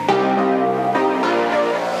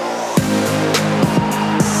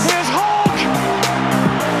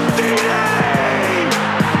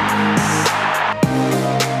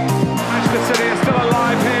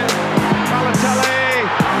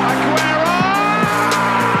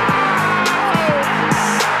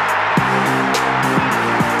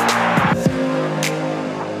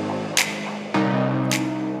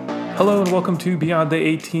welcome to Beyond the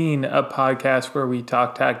 18, a podcast where we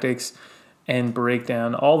talk tactics and break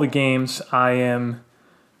down all the games. I am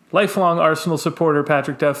lifelong Arsenal supporter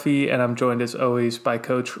Patrick Duffy, and I'm joined as always by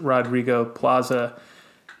Coach Rodrigo Plaza.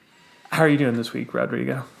 How are you doing this week,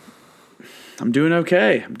 Rodrigo? I'm doing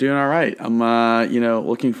okay. I'm doing all right. I'm,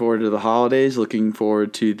 looking forward to the holidays, looking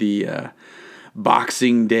forward to the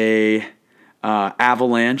Boxing Day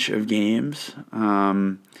avalanche of games.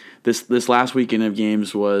 This last weekend of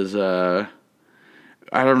games was,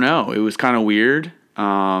 I don't know, it was kind of weird.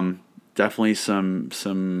 Definitely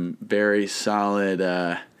some very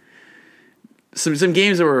solid, some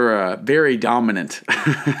games that were very dominant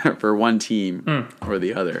for one team or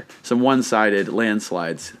the other. Some one-sided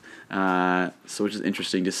landslides, so which is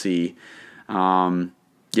interesting to see. But I'm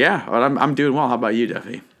doing well. How about you,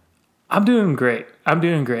 Duffy? I'm doing great.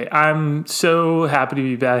 I'm so happy to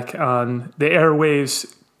be back on the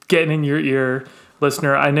airwaves, getting in your ear,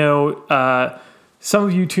 listener. I know some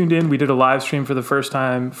of you tuned in. We did a live stream for the first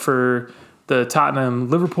time for the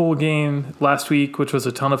Tottenham-Liverpool game last week, which was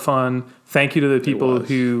a ton of fun. Thank you to the people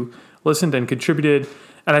who listened and contributed.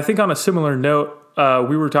 And I think on a similar note,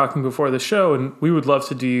 we were talking before the show, and we would love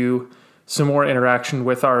to do some more interaction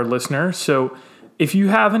with our listeners. So if you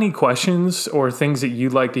have any questions or things that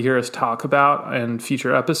you'd like to hear us talk about in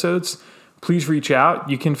future episodes, please reach out.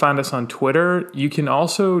 You can find us on Twitter. You can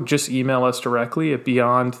also just email us directly at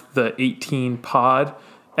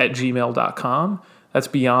beyondthe18pod@gmail.com. That's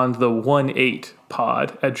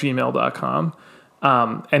beyondthe18pod@gmail.com.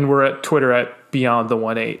 And we're at Twitter at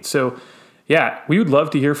beyondthe18. So yeah, we would love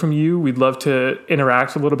to hear from you. We'd love to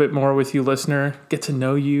interact a little bit more with you, listener, get to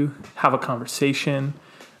know you, have a conversation,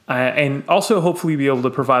 and also hopefully be able to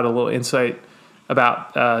provide a little insight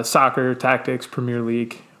about soccer, tactics, Premier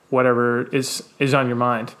League, whatever is on your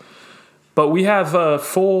mind. But we have a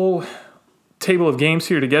full table of games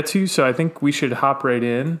here to get to, so I think we should hop right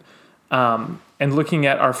in. And looking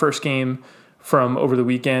at our first game from over the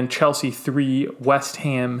weekend, Chelsea 3, West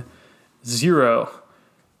Ham 0.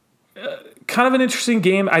 Kind of an interesting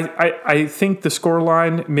game. I think the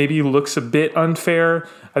scoreline maybe looks a bit unfair.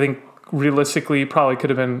 I think realistically probably could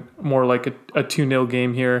have been more like a 2-0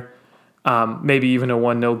 game here. Maybe even a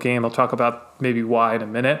 1-0 game. I'll talk about maybe why in a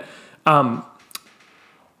minute.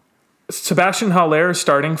 Sebastian Haller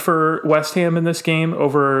starting for West Ham in this game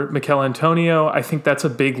over Mikel Antonio. I think that's a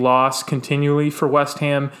big loss continually for West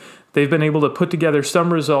Ham. They've been able to put together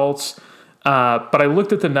some results, but I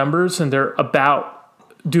looked at the numbers and they're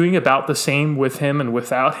doing about the same with him and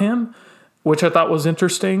without him, which I thought was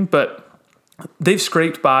interesting. But they've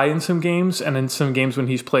scraped by in some games, and in some games when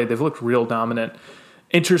he's played, they've looked real dominant.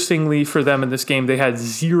 Interestingly for them in this game, they had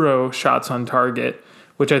 0 shots on target,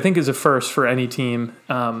 which I think is a first for any team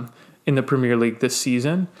in the Premier League this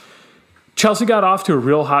season. Chelsea got off to a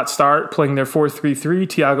real hot start, playing their 4-3-3.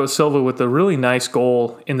 Thiago Silva with a really nice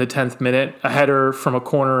goal in the 10th minute, a header from a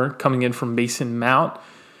corner coming in from Mason Mount.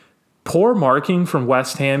 Poor marking from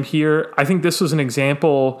West Ham here. I think this was an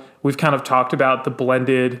example. We've kind of talked about the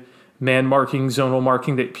blended man marking, zonal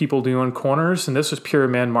marking that people do on corners, and this was pure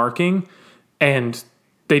man marking. And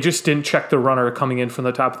they just didn't check the runner coming in from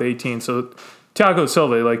the top of the 18. So Thiago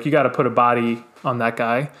Silva, you got to put a body on that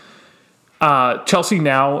guy. Chelsea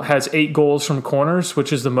now has 8 goals from corners,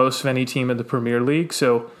 which is the most of any team in the Premier League.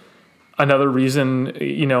 So another reason,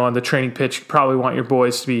 on the training pitch, you probably want your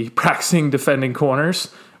boys to be practicing defending corners.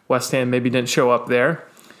 West Ham maybe didn't show up there.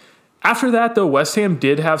 After that, though, West Ham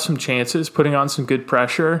did have some chances, putting on some good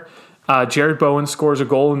pressure. Jared Bowen scores a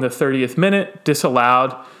goal in the 30th minute,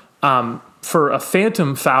 disallowed for a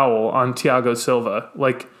phantom foul on Thiago Silva.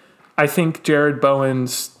 I think Jared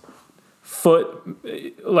Bowen's foot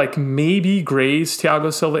maybe grazed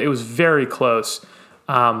Thiago Silva. It was very close.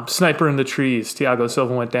 Sniper in the trees. Thiago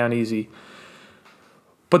Silva went down easy.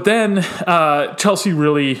 But then Chelsea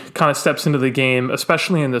really kind of steps into the game,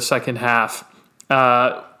 especially in the second half.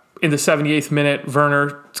 In the 78th minute,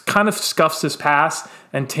 Werner kind of scuffs his pass,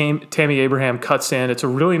 and Tammy Abraham cuts in. It's a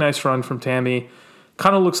really nice run from Tammy.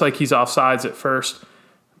 Kind of looks like he's offsides at first.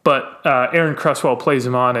 But Aaron Cresswell plays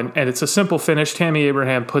him on, and it's a simple finish. Tammy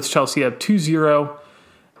Abraham puts Chelsea up 2-0.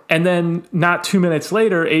 And then not 2 minutes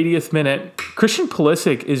later, 80th minute, Christian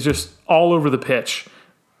Pulisic is just all over the pitch.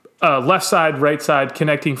 Left side, right side,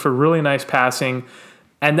 connecting for really nice passing.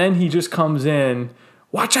 And then he just comes in,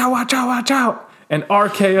 watch out, watch out, watch out. And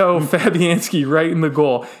RKO Fabianski right in the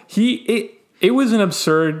goal. It was an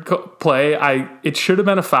absurd play. It should have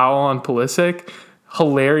been a foul on Pulisic.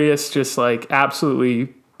 Hilarious, just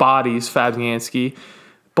absolutely bodies Fabianski.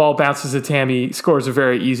 Ball bounces to Tammy, scores a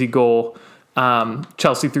very easy goal.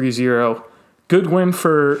 Chelsea 3-0. good win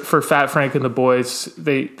for Fat Frank and the boys.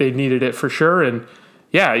 They needed it for sure. And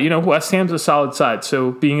yeah, West Ham's a solid side,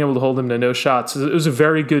 so being able to hold them to no shots, it was a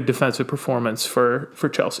very good defensive performance for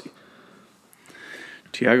Chelsea.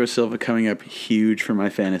 Thiago Silva coming up huge for my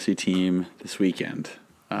fantasy team this weekend.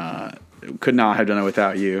 Could not have done it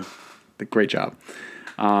without you. Great job.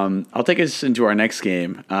 I'll take us into our next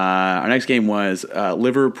game. Our next game was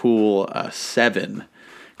Liverpool 7,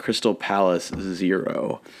 Crystal Palace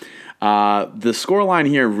 0. The scoreline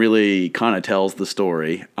here really kind of tells the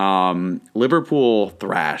story. Liverpool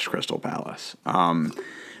thrashed Crystal Palace.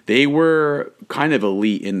 They were kind of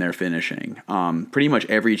elite in their finishing. Pretty much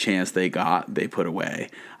every chance they got, they put away.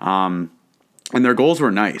 And their goals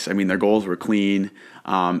were nice. I mean, their goals were clean.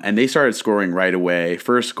 And they started scoring right away.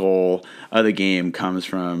 First goal of the game comes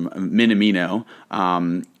from Minamino.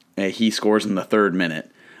 He scores in the 3rd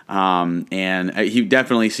minute. And he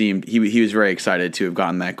definitely seemed he was very excited to have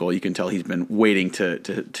gotten that goal. You can tell he's been waiting to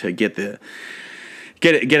get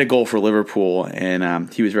a goal for Liverpool,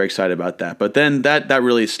 and he was very excited about that. But then that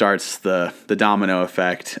really starts the domino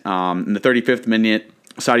effect. In the 35th minute,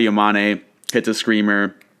 Sadio Mane hits a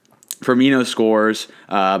screamer. Firmino scores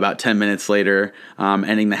about 10 minutes later,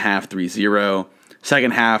 ending the half 3-0.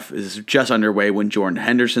 Second half is just underway when Jordan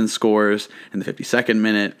Henderson scores in the 52nd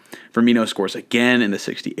minute. Firmino scores again in the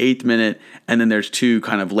 68th minute. And then there's 2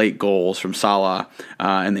 kind of late goals from Salah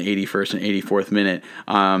in the 81st and 84th minute.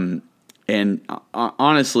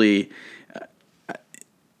 Honestly,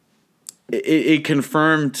 it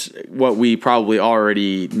confirmed what we probably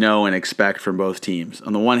already know and expect from both teams.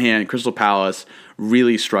 On the one hand, Crystal Palace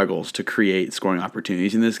really struggles to create scoring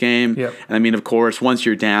opportunities in this game. Yep. And I mean, of course, once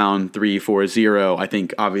you're down 3-4-0, I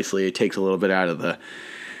think obviously it takes a little bit out of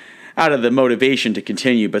the motivation to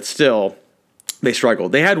continue, but still they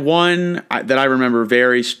struggled. They had one that I remember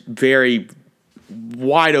very, very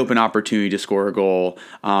wide open opportunity to score a goal.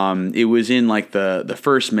 It was in like the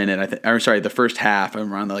first minute, the first half,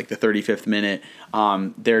 around like the 35th minute.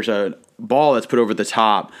 There's a ball that's put over the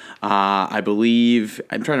top. I believe,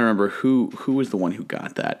 I'm trying to remember who was the one who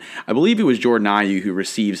got that. I believe it was Jordan Ayew who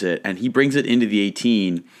receives it, and he brings it into the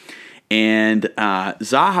 18. And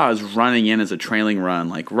Zaha is running in as a trailing run,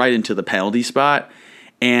 like right into the penalty spot.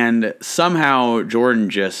 And somehow Jordan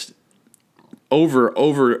just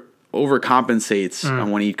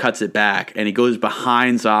overcompensates when he cuts it back, and he goes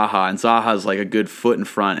behind Zaha, and Zaha's like a good foot in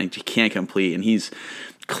front, and he can't complete, and he's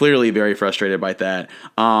clearly very frustrated by that.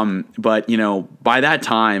 But by that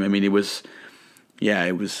time, I mean, it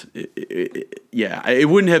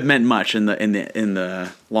wouldn't have meant much in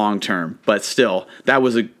the long term, but still, that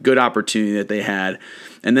was a good opportunity that they had.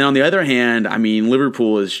 And then on the other hand, I mean,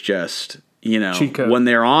 Liverpool is just when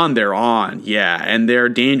they're on, yeah, and they're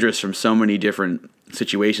dangerous from so many different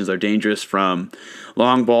situations. They're dangerous from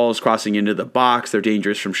long balls crossing into the box. They're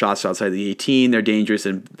dangerous from shots outside the 18. They're dangerous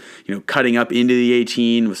in cutting up into the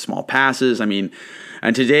 18 with small passes. I mean,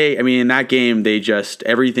 and today, I mean, in that game, they just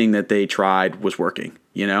everything that they tried was working.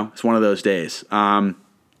 It's one of those days.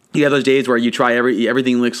 You have those days where you try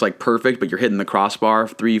everything looks like perfect, but you're hitting the crossbar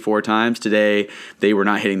 3-4 times. Today, they were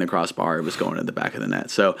not hitting the crossbar. It was going in the back of the net.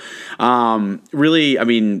 So, really, I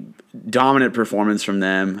mean, dominant performance from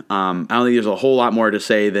them. I don't think there's a whole lot more to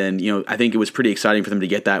say than, I think it was pretty exciting for them to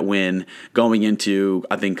get that win going into,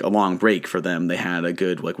 I think, a long break for them. They had a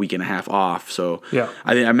good week and a half off. So yeah.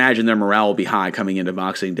 I imagine their morale will be high coming into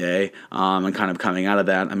Boxing Day and kind of coming out of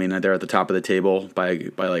that. I mean, they're at the top of the table by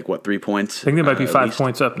 3 points? I think they might be 5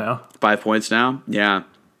 points up now. 5 points now? Yeah.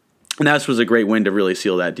 And that was a great win to really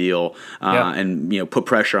seal that deal and put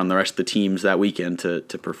pressure on the rest of the teams that weekend to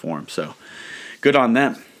perform. So good on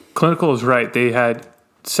them. Clinical is right. They had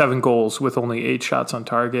 7 goals with only 8 shots on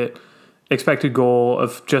target. Expected goal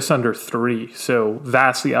of just under 3. So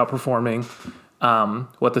vastly outperforming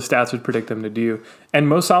what the stats would predict them to do. And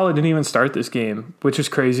Mo Salah didn't even start this game, which is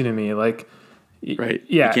crazy to me. Right.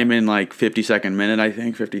 Yeah. He came in 52nd minute, I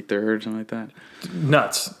think, 53rd, something like that.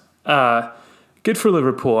 Nuts. Good for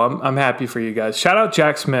Liverpool. I'm happy for you guys. Shout out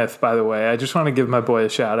Jack Smith, by the way. I just want to give my boy a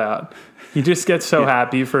shout out. He just gets so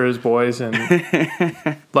happy for his boys, and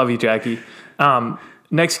love you, Jackie.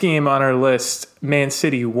 Next game on our list, Man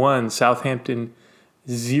City 1, Southampton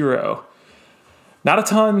 0. Not a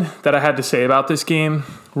ton that I had to say about this game.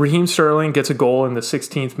 Raheem Sterling gets a goal in the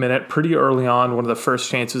 16th minute, pretty early on, one of the first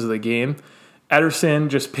chances of the game. Ederson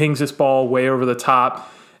just pings this ball way over the top,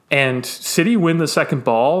 and City win the second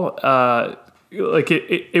ball.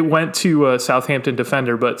 It went to a Southampton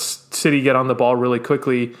defender, but City get on the ball really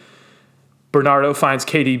quickly. Bernardo finds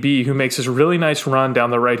KDB, who makes this really nice run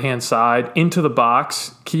down the right-hand side into the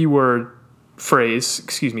box. Key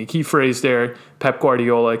phrase there, Pep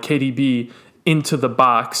Guardiola. KDB into the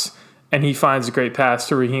box, and he finds a great pass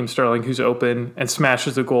to Raheem Sterling, who's open, and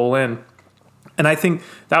smashes the goal in. And I think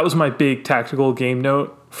that was my big tactical game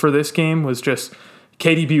note for this game, was just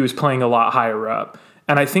KDB was playing a lot higher up.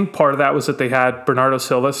 And I think part of that was that they had Bernardo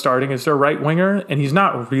Silva starting as their right winger, and he's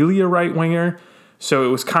not really a right winger. So it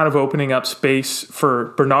was kind of opening up space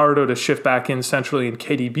for Bernardo to shift back in centrally and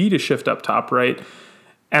KDB to shift up top right.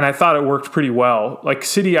 And I thought it worked pretty well. Like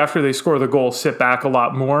City, after they score the goal, sit back a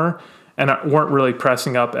lot more and weren't really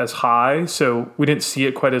pressing up as high. So we didn't see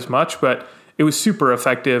it quite as much, but it was super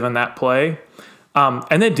effective in that play.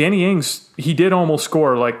 And then Danny Ings, he did almost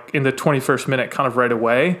score like in the 21st minute kind of right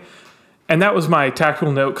away. And that was my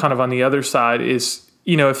tactical note kind of on the other side is,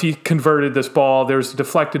 if he converted this ball, there's a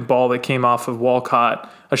deflected ball that came off of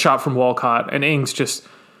Walcott, a shot from Walcott, and Ings just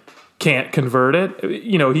can't convert it.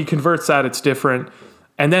 He converts that, it's different.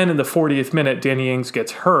 And then in the 40th minute, Danny Ings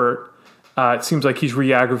gets hurt. It seems like he's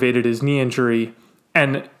re-aggravated his knee injury.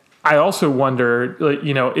 And I also wonder,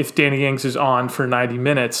 if Danny Ings is on for 90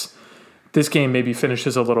 minutes, this game maybe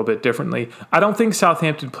finishes a little bit differently. I don't think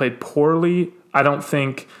Southampton played poorly. I don't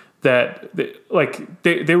think that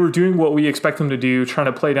they were doing what we expect them to do, trying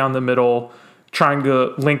to play down the middle, trying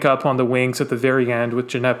to link up on the wings at the very end with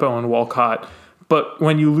Gineppo and Walcott. But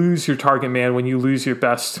when you lose your target man, when you lose your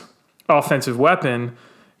best offensive weapon,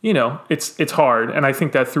 it's hard. And I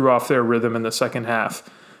think that threw off their rhythm in the second half.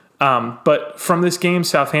 But from this game,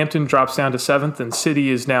 Southampton drops down to 7th, and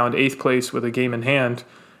City is now in 8th place with a game in hand.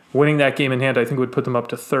 Winning that game in hand, I think, would put them up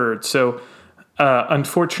to 3rd. So,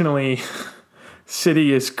 unfortunately,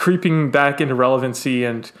 City is creeping back into relevancy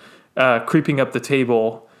and creeping up the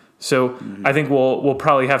table. So I think we'll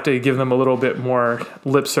probably have to give them a little bit more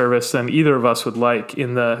lip service than either of us would like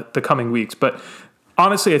in the coming weeks. But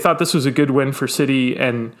honestly, I thought this was a good win for City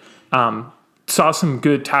and saw some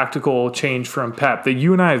good tactical change from Pep that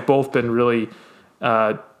you and I have both been really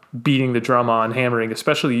beating the drum on, hammering,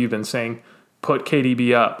 especially you've been saying, put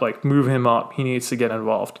KDB up, like move him up. He needs to get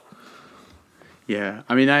involved. Yeah.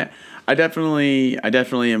 I mean, I definitely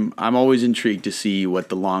am. I'm always intrigued to see what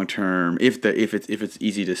the long term, if it's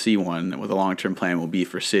easy to see one, what the long term plan will be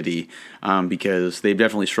for City, because they've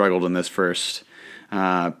definitely struggled in this first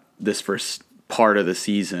part of the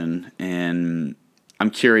season, and I'm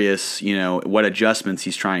curious, what adjustments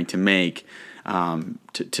he's trying to make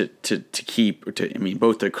to keep,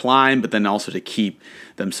 both to climb, but then also to keep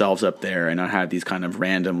themselves up there and not have these kind of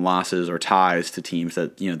random losses or ties to teams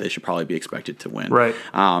that, they should probably be expected to win. Right.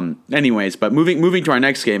 Anyways, but moving to our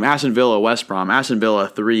next game, Aston Villa, West Brom. Aston Villa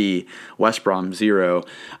 3, West Brom 0.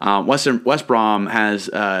 West Brom has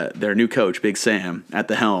their new coach, Big Sam, at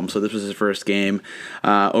the helm. So this was his first game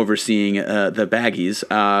overseeing the Baggies.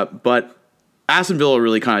 But Aston Villa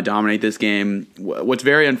really kind of dominate this game. What's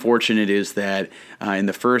very unfortunate is that in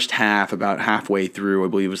the first half, about halfway through, I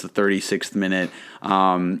believe it was the 36th minute,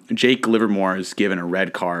 Jake Livermore is given a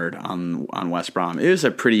red card on West Brom. It was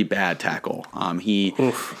a pretty bad tackle. He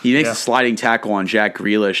makes a sliding tackle on Jack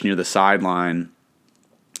Grealish near the sideline.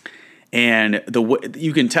 And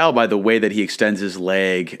you can tell by the way that he extends his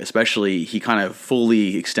leg, especially he kind of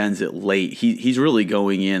fully extends it late. He's really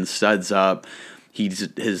going in, studs up.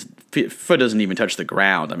 His foot doesn't even touch the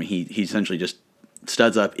ground. He essentially just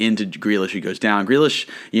studs up into Grealish, who goes down. Grealish,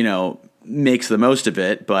 makes the most of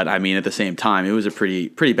it, but at the same time, it was a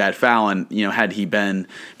pretty bad foul. And had he been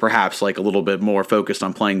perhaps like a little bit more focused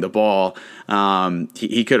on playing the ball,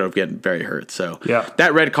 he could have gotten very hurt. So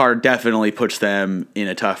that red card definitely puts them in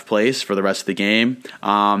a tough place for the rest of the game.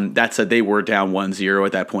 That said, they were down 1-0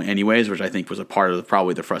 at that point, anyways, which I think was a part of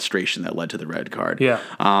probably the frustration that led to the red card. Yeah.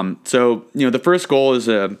 So the first goal is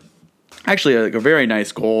actually a very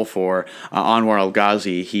nice goal for Anwar El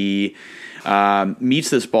Ghazi. He meets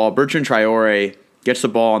this ball. Bertrand Traore gets the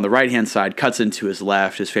ball on the right-hand side, cuts into his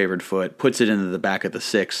left, his favored foot, puts it into the back of the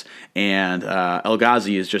 6, and El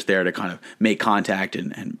Ghazi is just there to kind of make contact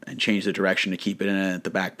and change the direction to keep it in at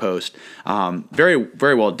the back post. Very,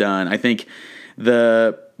 very well done. I think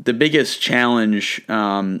the biggest challenge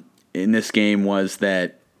in this game was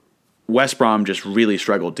that West Brom just really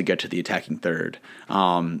struggled to get to the attacking third.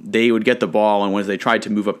 They would get the ball, and once they tried to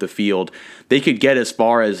move up the field, they could get as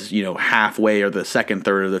far as halfway or the second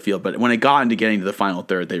third of the field. But when it got into getting to the final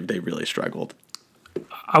third, they really struggled.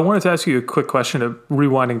 I wanted to ask you a quick question of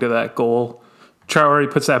rewinding to that goal.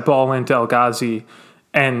 Traore puts that ball into El Ghazi,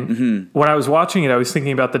 and when I was watching it, I was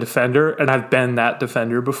thinking about the defender, and I've been that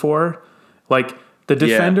defender before. Like the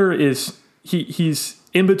defender is he's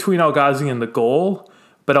in between El Ghazi and the goal.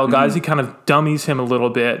 But El Ghazi kind of dummies him a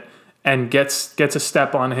little bit and gets a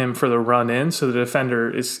step on him for the run in, so the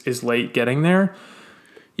defender is late getting there.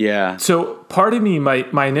 Yeah. So part of me,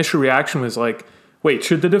 my initial reaction was like, wait,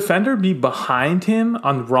 should the defender be behind him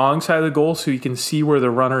on the wrong side of the goal so he can see where the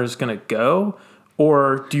runner is going to go?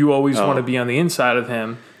 Or do you always want to be on the inside of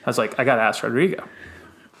him? I was like, I got to ask Rodrigo.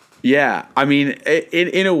 Yeah. I mean,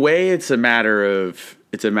 in a way, it's a matter of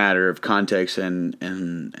context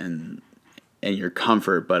and your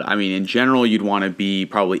comfort. But I mean, in general, you'd want to be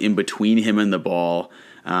probably in between him and the ball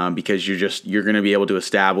because you're going to be able to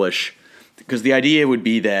establish. Because the idea would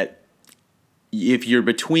be that if you're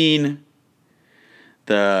between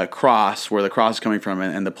the cross, where the cross is coming from,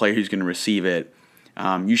 and the player who's going to receive it,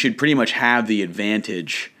 you should pretty much have the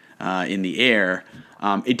advantage in the air.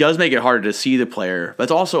 It does make it harder to see the player.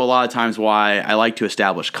 That's also a lot of times why I like to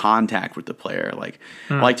establish contact with the player. Like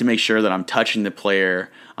I like to make sure that I'm touching the player,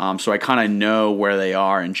 so I kind of know where they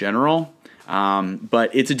are in general.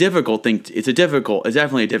 But it's a difficult thing. It's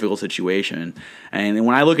definitely a difficult situation. And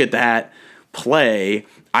when I look at that play,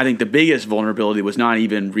 I think the biggest vulnerability was not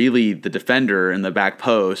even really the defender in the back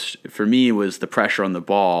post. For me, it was the pressure on the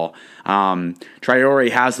ball.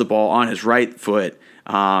 Traore has the ball on his right foot,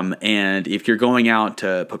 and if you're going out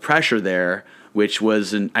to put pressure there, which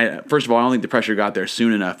was, first of all, I don't think the pressure got there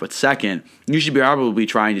soon enough, but second, you should be probably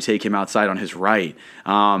trying to take him outside on his right.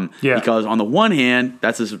 Because on the one hand,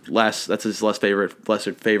 that's his less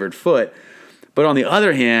favored foot, but on the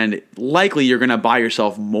other hand, likely you're going to buy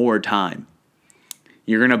yourself more time.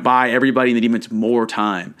 You're going to buy everybody in the defense more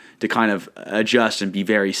time to kind of adjust and be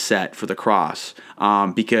very set for the cross.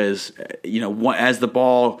 Because, as the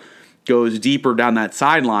ball goes deeper down that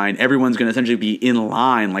sideline, everyone's going to essentially be in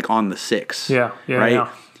line, like on the 6. Yeah, right?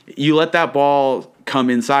 Yeah. You let that ball come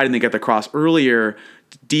inside and they get the cross earlier,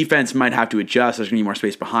 defense might have to adjust. There's going to be more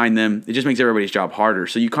space behind them. It just makes everybody's job harder.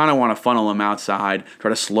 So you kind of want to funnel them outside, try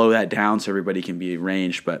to slow that down so everybody can be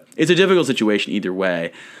ranged. But it's a difficult situation either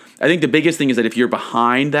way. I think the biggest thing is that if you're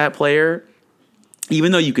behind that player,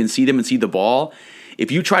 even though you can see them and see the ball,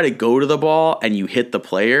 if you try to go to the ball and you hit the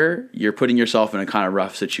player, you're putting yourself in a kind of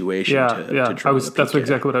rough situation. That's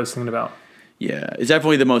exactly what I was thinking about. Yeah, it's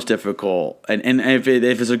definitely the most difficult. And if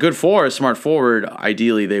it's a good forward, a smart forward,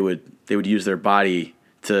 ideally they would use their body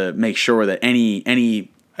to make sure that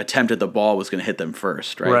any attempt at the ball was going to hit them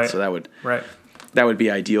first, right? So that would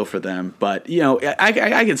be ideal for them. But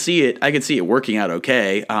I can see it. I can see it working out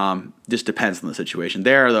okay. Just depends on the situation.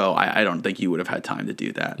 There, though, I don't think you would have had time to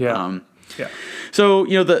do that. Yeah. So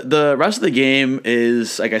the rest of the game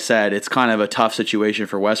is, like I said, it's kind of a tough situation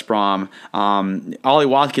for West Brom. Ollie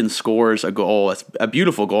Watkins scores a goal. It's a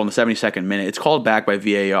beautiful goal in the 72nd minute. It's called back by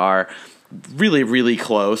VAR. Really, really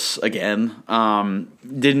close again.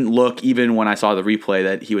 Didn't look, even when I saw the replay,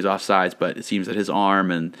 that he was offsides, but it seems that his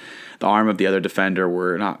arm and the arm of the other defender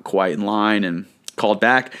were not quite in line and called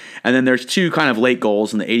back. And then there's two kind of late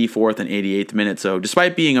goals in the 84th and 88th minute. So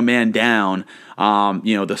despite being a man down,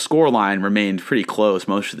 the scoreline remained pretty close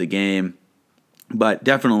most of the game. But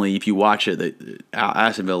definitely, if you watch it,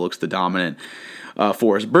 Aston Villa looks the dominant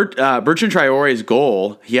force. Bertrand Traore's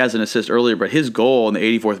goal, he has an assist earlier, but his goal in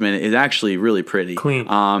the 84th minute is actually really pretty.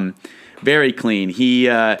 Clean. Very clean.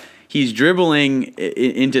 He's dribbling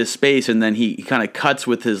into space, and then he kind of cuts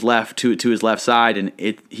with his left to his left side, and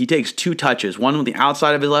he takes two touches, one with the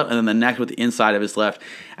outside of his left and then the next with the inside of his left,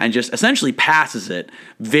 and just essentially passes it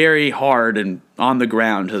very hard and on the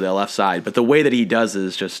ground to the left side. But the way that he does it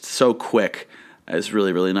is just so quick. It's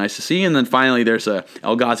really, really nice to see. And then finally, there's a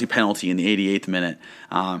El Ghazi penalty in the 88th minute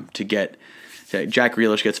Jack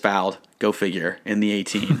Grealish gets fouled. Go figure, in the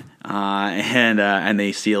 18, and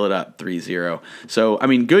they seal it up 3-0. So I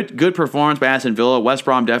mean, good performance by Aston Villa. West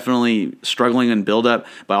Brom definitely struggling in build up,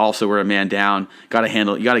 but also we're a man down. Got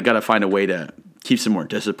to find a way to keep some more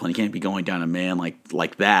discipline. You can't be going down a man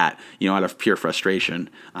like that, out of pure frustration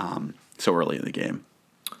so early in the game.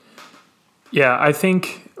 Yeah, I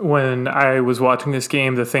think when I was watching this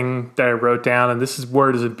game, the thing that I wrote down, and this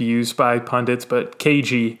word is abused by pundits, but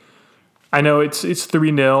KG. I know it's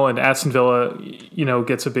 3-0 and Aston Villa,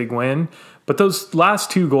 gets a big win, but those last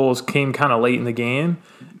two goals came kind of late in the game,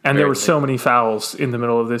 and there were so many fouls in the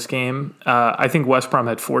middle of this game. I think West Brom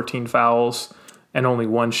had 14 fouls and only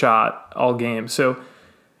one shot all game. So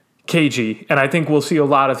KG, and I think we'll see a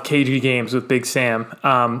lot of KG games with Big Sam.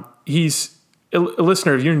 He's a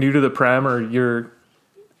listener. If you're new to the Prem, or new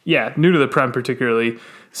to the Prem particularly,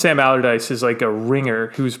 Sam Allardyce is like a ringer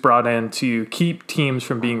who's brought in to keep teams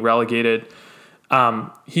from being relegated.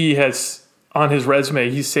 He has, on his resume,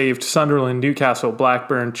 he's saved Sunderland, Newcastle,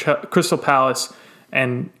 Blackburn, Crystal Palace,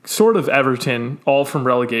 and sort of Everton, all from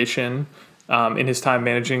relegation in his time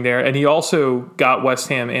managing there. And he also got West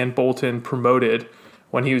Ham and Bolton promoted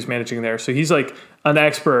when he was managing there. So he's like an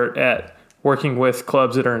expert at working with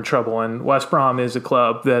clubs that are in trouble, and West Brom is a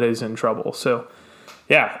club that is in trouble. So,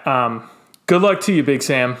 yeah, good luck to you, Big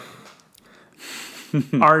Sam.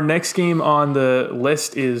 Our next game on the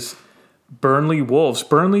list is Burnley Wolves.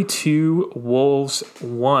 Burnley 2, Wolves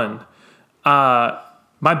 1.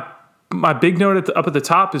 My big note up at the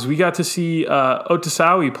top is we got to see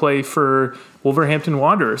Otasawi play for Wolverhampton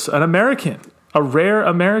Wanderers, an American, a rare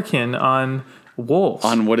American on Wolves.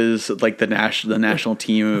 On what is like the national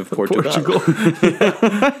team of Portugal.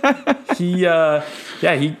 He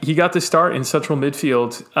got to start in central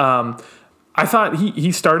midfield. I thought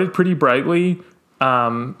he started pretty brightly,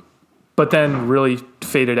 but then really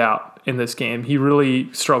faded out in this game. He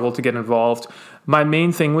really struggled to get involved. My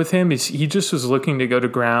main thing with him is he just was looking to go to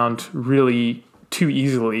ground really too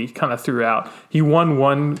easily kind of throughout. He won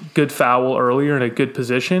one good foul earlier in a good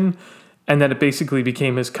position, and then it basically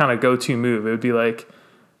became his kind of go-to move. It would be like,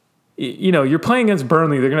 you're playing against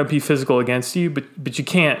Burnley. They're going to be physical against you, but you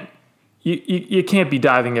can't be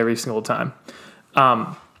diving every single time.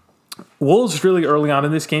 Wolves really early on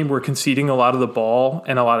in this game were conceding a lot of the ball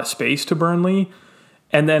and a lot of space to Burnley.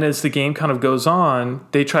 And then as the game kind of goes on,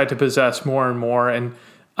 they tried to possess more and more and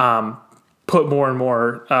put more and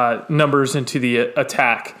more numbers into the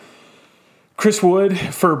attack. Chris Wood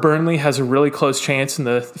for Burnley has a really close chance in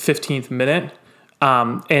the 15th minute.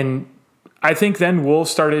 And I think then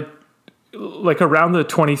Wolves started, like around the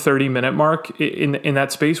 20, 30-minute mark in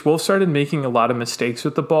that space, Wolves started making a lot of mistakes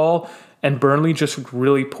with the ball. And Burnley just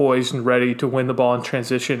really poised and ready to win the ball in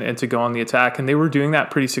transition and to go on the attack. And they were doing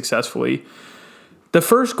that pretty successfully. The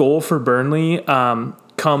first goal for Burnley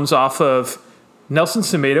comes off of Nelson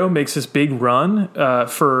Semedo makes this big run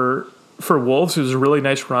for Wolves. It was a really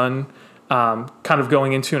nice run, kind of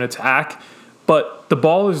going into an attack. But the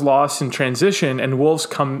ball is lost in transition, and Wolves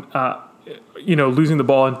come, losing the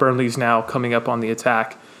ball, and Burnley's now coming up on the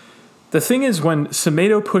attack. The thing is, when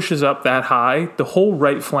Semedo pushes up that high, the whole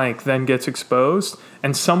right flank then gets exposed,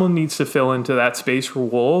 and someone needs to fill into that space for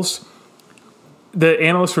Wolves. The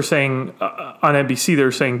analysts were saying on NBC, they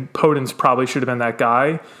were saying Podence probably should have been that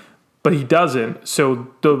guy, but he doesn't.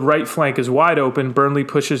 So the right flank is wide open. Burnley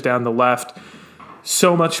pushes down the left.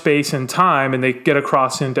 So much space and time, and they get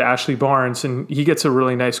across into Ashley Barnes, and he gets a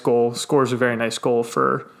really nice goal, scores a very nice goal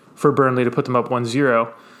for Burnley to put them up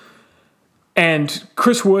 1-0. And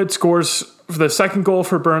Chris Wood scores the second goal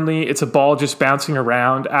for Burnley. It's a ball just bouncing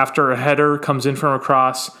around after a header comes in from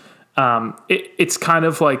across. It's kind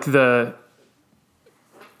of like the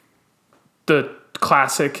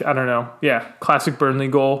classic, classic Burnley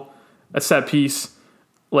goal, a set piece,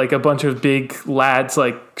 like a bunch of big lads,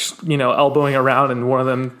 elbowing around, and one of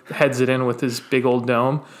them heads it in with his big old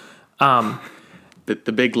dome.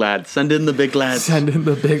 The big lads. Send in the big lads. Send in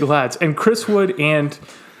the big lads. And Chris Wood and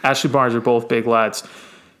Ashley Barnes are both big lads.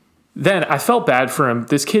 Then I felt bad for him.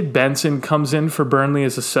 This kid Benson comes in for Burnley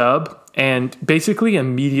as a sub, and basically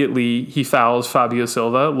immediately he fouls Fabio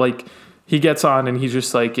Silva. He gets on and he's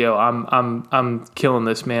just like, yo, I'm killing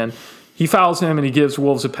this, man. He fouls him and he gives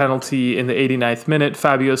Wolves a penalty in the 89th minute.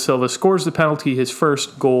 Fabio Silva scores the penalty, his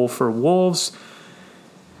first goal for Wolves.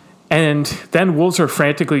 And then Wolves are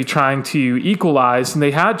frantically trying to equalize, and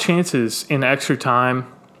they had chances in extra time.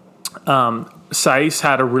 Saiss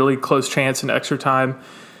had a really close chance in extra time,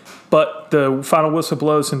 but the final whistle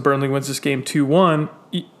blows and Burnley wins this game 2-1.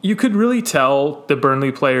 You could really tell the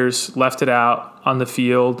Burnley players left it out on the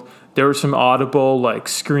field. There were some audible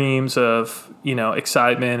screams of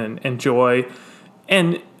excitement and joy,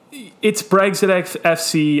 and it's Brexit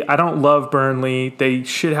FC. I don't love Burnley. They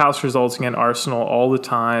shithouse results against Arsenal all the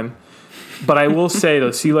time. But I will say,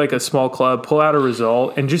 to see a small club pull out a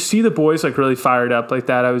result and just see the boys really fired up like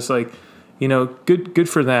that, I was like, good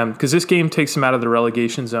for them, because this game takes them out of the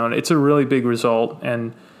relegation zone. It's a really big result,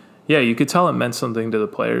 and yeah, you could tell it meant something to the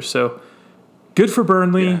players. So good for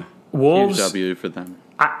Burnley. Yeah, Wolves. Huge W for them.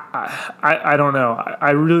 I don't know.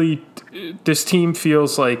 I really, this team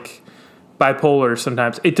feels like bipolar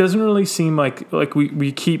sometimes. It doesn't really seem like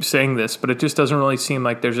we keep saying this, but it just doesn't really seem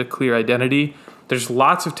like there's a clear identity. There's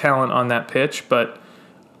lots of talent on that pitch, but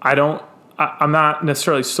I'm not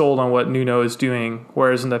necessarily sold on what Nuno is doing,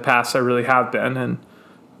 whereas in the past I really have been. And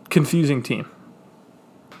confusing team.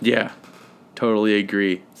 Yeah, totally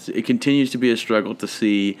agree. It continues to be a struggle to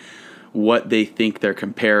see what they think their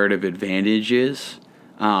comparative advantage is.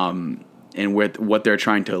 And with what they're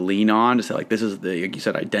trying to lean on to say, this is like you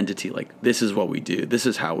said, identity, this is what we do. This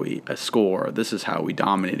is how we score. This is how we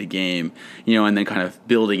dominate a game, and then kind of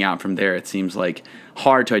building out from there. It seems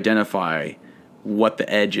hard to identify what the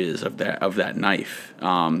edge is of that knife.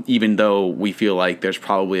 Even though we feel there's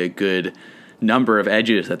probably a good number of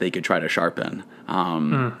edges that they could try to sharpen.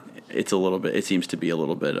 it's a little bit. It seems to be a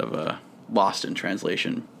little bit of a lost in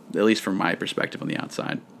translation, at least from my perspective on the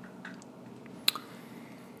outside.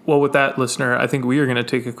 Well, with that, listener, I think we are going to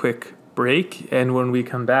take a quick break, and when we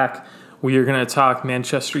come back, we are going to talk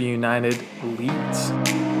Manchester United Leeds.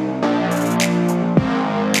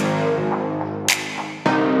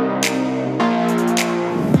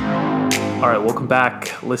 All right, welcome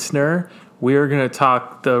back, listener. We are going to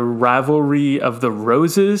talk the rivalry of the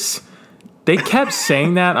Roses. They kept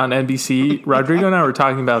saying that on NBC. Rodrigo and I were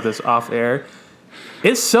talking about this off air.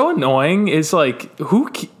 It's so annoying. It's like, who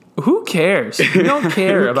cares? We don't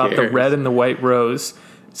care about the red and the white rose.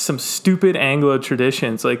 Some stupid Anglo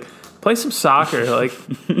traditions. Like, play some soccer. Like,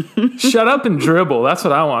 shut up and dribble. That's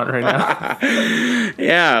what I want right now.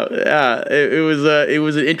 Yeah. It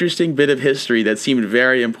was an interesting bit of history that seemed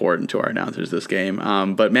very important to our announcers this game.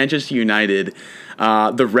 But Manchester United,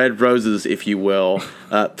 the Red Roses, if you will,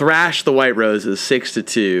 thrashed the White Roses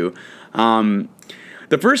 6-2.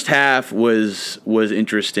 The first half was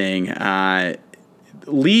interesting.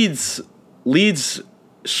 Leeds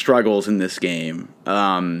struggles in this game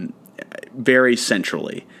very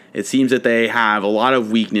centrally. It seems that they have a lot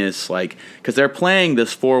of weakness, because they're playing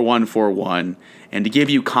this 4-1-4-1. And to give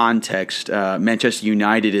you context, Manchester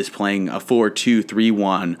United is playing a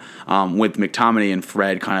 4-2-3-1 with McTominay and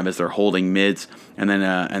Fred kind of as their holding mids, and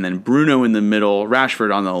then Bruno in the middle,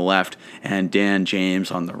 Rashford on the left, and Dan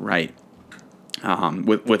James on the right,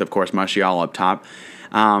 with of course Martial up top.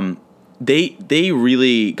 They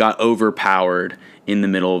really got overpowered in the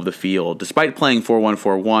middle of the field, despite playing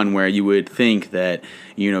 4-1-4-1, where you would think that,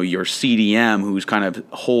 your CDM, who's kind of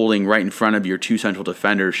holding right in front of your two central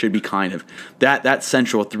defenders, should be kind of that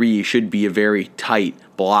central three should be a very tight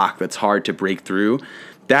block that's hard to break through.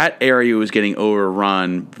 That area was getting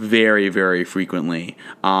overrun very, very frequently.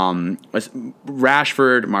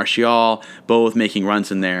 Rashford, Martial, both making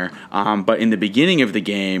runs in there. But in the beginning of the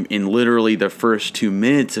game, in literally the first 2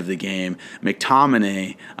 minutes of the game,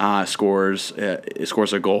 McTominay scores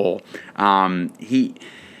a goal.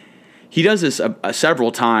 He does this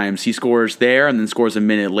several times. He scores there and then scores a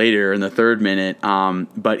minute later in the third minute.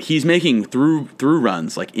 But he's making through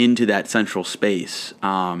runs into that central space.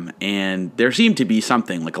 And there seemed to be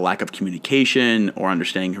something like a lack of communication or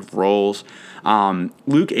understanding of roles.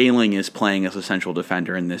 Luke Ayling is playing as a central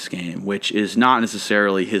defender in this game, which is not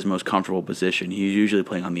necessarily his most comfortable position. He's usually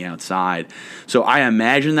playing on the outside. So I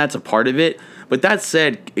imagine that's a part of it. But that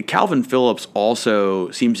said, Calvin Phillips also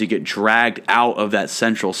seems to get dragged out of that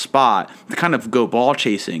central spot to kind of go ball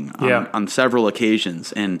chasing on several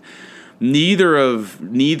occasions, and neither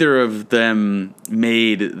of them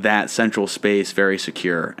made that central space very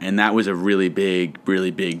secure, and that was a really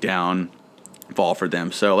big downfall for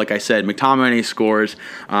them. So, like I said, McTominay scores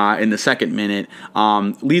in the second minute.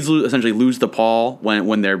 Leeds essentially lose the ball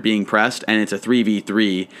when they're being pressed, and it's a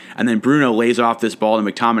 3v3. And then Bruno lays off this ball to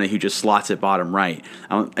McTominay, who just slots it bottom right.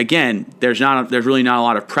 Again, there's really not a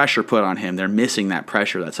lot of pressure put on him. They're missing that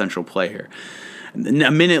pressure, that central player.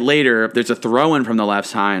 A minute later, there's a throw-in from the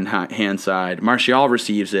left hand side. Martial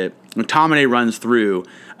receives it. McTominay runs through.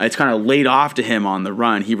 It's kind of laid off to him on the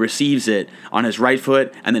run. He receives it on his right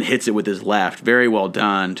foot and then hits it with his left. Very well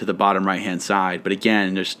done to the bottom right-hand side. But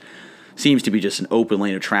again, there seems to be just an open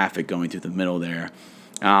lane of traffic going through the middle there.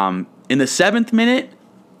 In the 7th minute,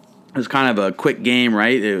 it was kind of a quick game,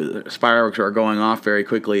 right? Fireworks are going off very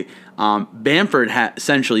quickly. Bamford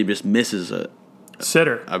essentially just misses a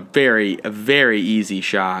sitter. A very easy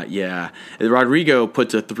shot, yeah. Rodrigo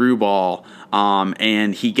puts a through ball,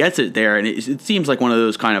 and he gets it there, and it seems like one of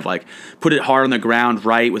those kind of put it hard on the ground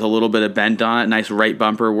right with a little bit of bend on it, nice right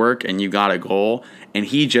bumper work, and you got a goal. And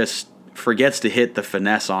he just forgets to hit the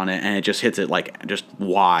finesse on it, and it just hits it just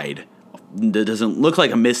wide. It doesn't look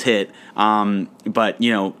like a mishit, but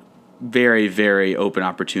very, very open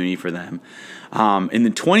opportunity for them. In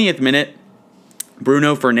the 20th minute,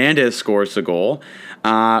 Bruno Fernandes scores the goal.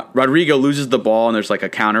 Rodrigo loses the ball, and there's a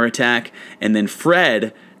counterattack. And then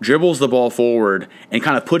Fred dribbles the ball forward and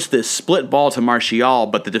kind of puts this split ball to Martial,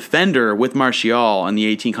 but the defender with Martial on the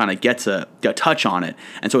 18 kind of gets a touch on it.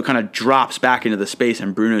 And so it kind of drops back into the space,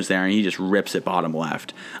 and Bruno's there, and he just rips it bottom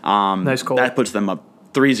left. Nice goal. That puts them up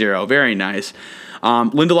 3-0. Very nice.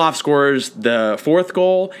 Lindelof scores the 4th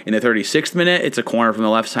goal in the 36th minute. It's a corner from the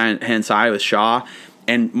left-hand side with Shaw.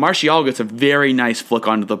 And Martial gets a very nice flick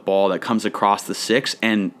onto the ball that comes across the 6,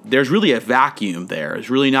 and there's really a vacuum there. There's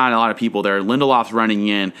really not a lot of people there. Lindelof's running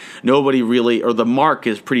in. Nobody really, or the mark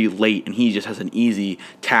is pretty late, and he just has an easy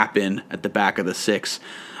tap in at the back of the 6.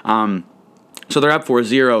 So they're up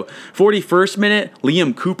 4-0. 41st minute,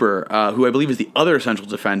 Liam Cooper, who I believe is the other central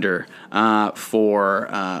defender for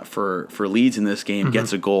Leeds in this game,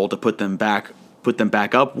 gets a goal to put them back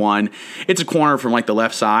up one. It's a corner from like the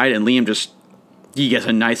left side, and Liam he gets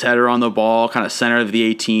a nice header on the ball, kind of center of the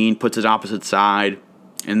 18, puts it opposite side,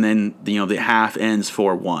 and then the half ends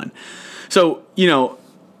 4-1. So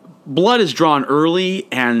blood is drawn early,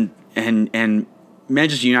 and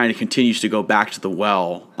Manchester United continues to go back to the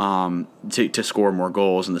well to score more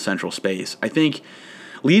goals in the central space. I think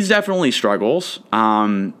Leeds definitely struggles,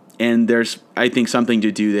 and there's, I think, something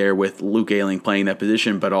to do there with Luke Ayling playing that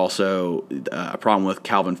position, but also a problem with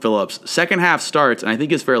Calvin Phillips. Second half starts, and I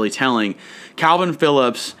think it's fairly telling. Calvin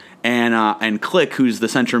Phillips and Click, who's the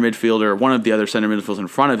center midfielder, one of the other center midfielders in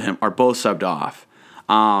front of him, are both subbed off.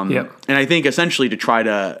 And I think essentially to try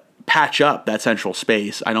to patch up that central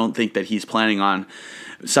space. I don't think that he's planning on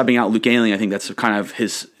subbing out Luke Ayling. I think that's kind of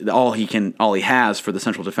all he has for the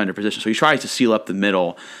central defender position. So he tries to seal up the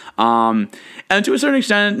middle. And to a certain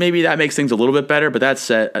extent, maybe that makes things a little bit better. But that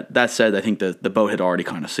said, I think the boat had already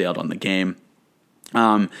kind of sailed on the game.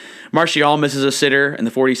 Martial misses a sitter in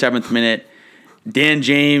the 47th minute. Dan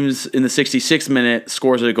James in the 66th minute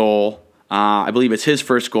scores a goal. I believe it's his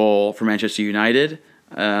first goal for Manchester United.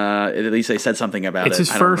 At least they said something about it. It's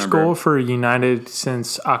his first goal for United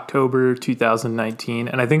since October 2019,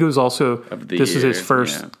 and I think it was also this was his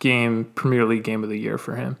first Premier League game of the year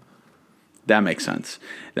for him. That makes sense.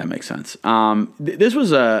 This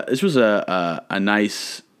was a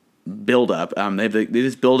nice build-up. They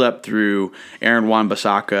just build up through Aaron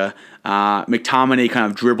Wan-Bissaka. McTominay kind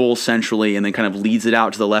of dribbles centrally and then kind of leads it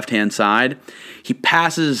out to the left-hand side. He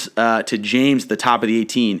passes to James at the top of the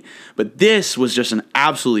 18, but this was just an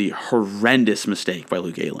absolutely horrendous mistake by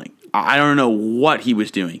Luke Ayling. I don't know what he was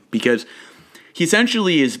doing, because he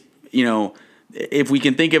essentially is, if we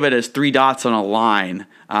can think of it as three dots on a line,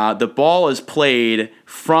 the ball is played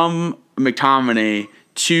from McTominay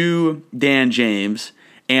to Dan James,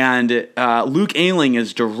 and Luke Ayling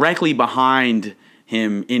is directly behind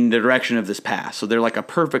him in the direction of this pass. So they're like a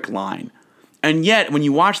perfect line. And yet, when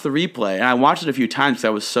you watch the replay, and I watched it a few times because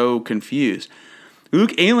I was so confused,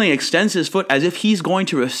 Luke Ayling extends his foot as if he's going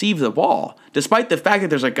to receive the ball, despite the fact that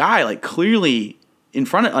there's a guy like clearly in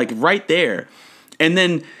front of, like right there. And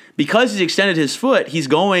then because he's extended his foot, he's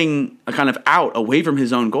going kind of out away from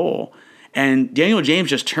his own goal. And Daniel James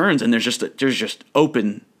just turns, and there's just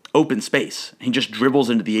open space. He just dribbles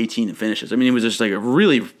into the 18 and finishes. I mean, it was just like a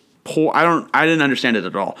really poor. I didn't understand it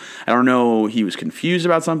at all. I don't know. He was confused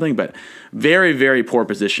about something, but very, very poor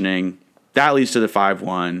positioning. That leads to the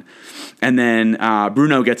 5-1. And then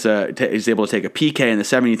Bruno is able to take a PK in the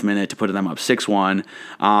 70th minute to put them up 6-1.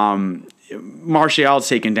 Martial's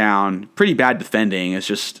taken down. Pretty bad defending. It's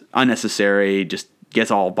just unnecessary. Just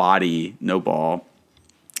gets all body, no ball.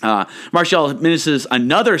 Martial misses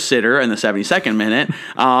another sitter in the 72nd minute.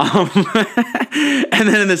 And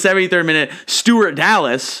then in the 73rd minute, Stuart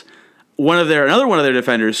Dallas, another one of their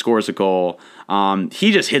defenders, scores a goal.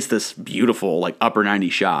 He just hits this beautiful like upper 90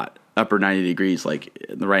 shot, upper 90 degrees, like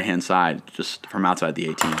the right-hand side, just from outside the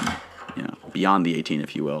 18, beyond the 18,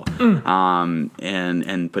 if you will,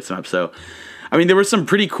 and puts them up. So, I mean, there were some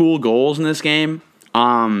pretty cool goals in this game.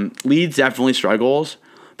 Leeds definitely struggles.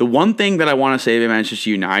 The one thing that I want to say about Manchester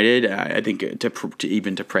United, I think to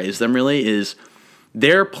praise them really, is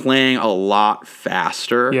they're playing a lot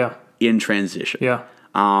faster in transition. Yeah.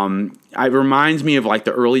 It reminds me of like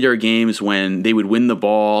the earlier games when they would win the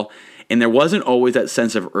ball and there wasn't always that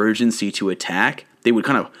sense of urgency to attack. They would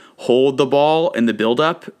kind of hold the ball in the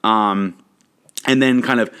build-up and then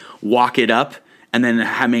kind of walk it up and then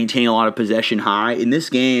maintain a lot of possession high. In this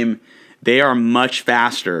game, they are much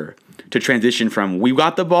faster to transition from we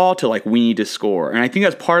got the ball to like we need to score. And I think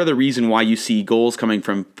that's part of the reason why you see goals coming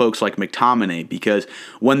from folks like McTominay, because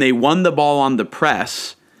when they won the ball on the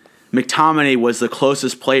press, McTominay was the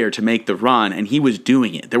closest player to make the run, and he was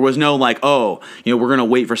doing it. There was no like, we're going to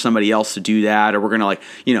wait for somebody else to do that, or we're going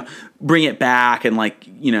to bring it back and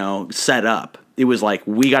set up. It was like,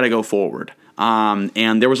 we got to go forward.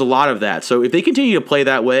 And there was a lot of that. So if they continue to play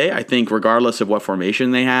that way, I think regardless of what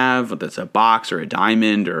formation they have, whether it's a box or a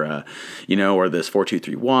diamond or or this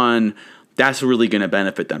 4-2-3-1, that's really going to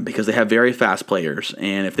benefit them because they have very fast players.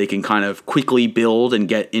 And if they can kind of quickly build and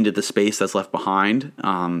get into the space that's left behind,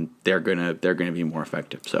 they're gonna be more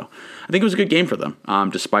effective. So I think it was a good game for them,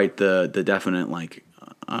 despite the definite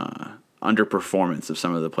underperformance of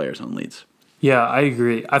some of the players on Leeds. Yeah, I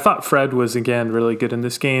agree. I thought Fred was, again, really good in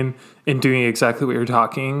this game in doing exactly what you're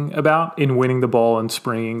talking about, in winning the ball and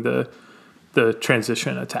springing the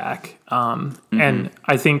transition attack. And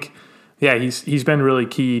I think, Yeah, he's been really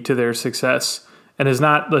key to their success and is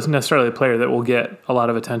not necessarily a player that will get a lot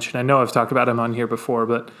of attention. I know I've talked about him on here before,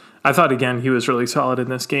 but I thought, again, he was really solid in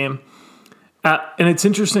this game. And it's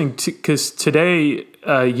interesting because today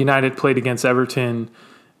United played against Everton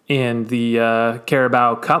in the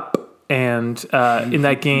Carabao Cup, and in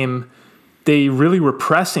that game, they really were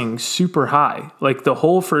pressing super high. Like the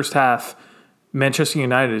whole first half, Manchester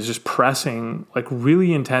United is just pressing like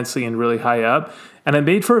really intensely and really high up. And it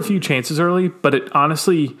made for a few chances early, but it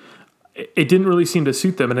didn't really seem to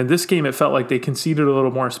suit them. And in this game, it felt like they conceded a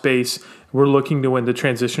little more space. We're looking to win the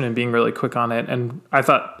transition and being really quick on it. And I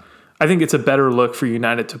think it's a better look for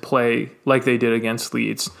United to play like they did against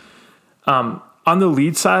Leeds. On the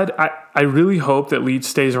Leeds side, I really hope that Leeds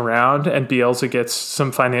stays around and Bielsa gets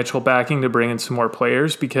some financial backing to bring in some more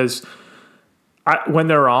players, because when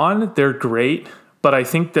they're on, they're great. But I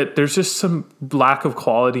think that there's just some lack of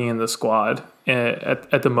quality in the squad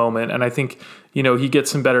at the moment. And I think, he gets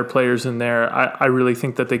some better players in there. I really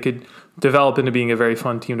think that they could develop into being a very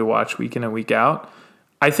fun team to watch week in and week out.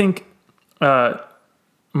 I think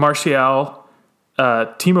Martial,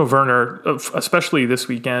 Timo Werner, especially this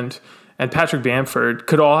weekend, and Patrick Bamford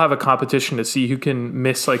could all have a competition to see who can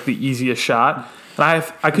miss like the easiest shot. And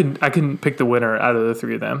I couldn't pick the winner out of the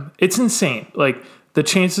three of them. It's insane. Like the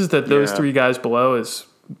chances that those three guys below is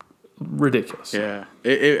ridiculous. Yeah.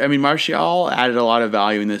 Martial added a lot of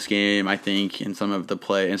value in this game, I think, in some of the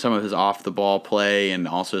play and some of his off the ball play and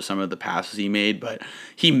also some of the passes he made, but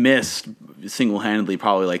he missed single-handedly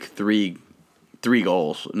probably like three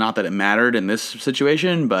goals. Not that it mattered in this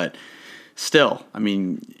situation, but still,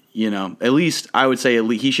 at least I would say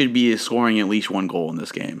he should be scoring at least one goal in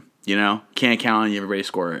this game. Can't count on everybody to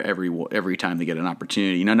score every time they get an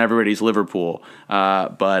opportunity. Not everybody's Liverpool,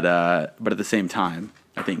 but at the same time,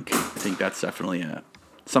 I think that's definitely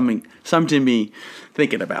something to be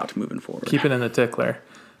thinking about moving forward. Keep it in the tickler.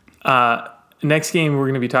 Next game we're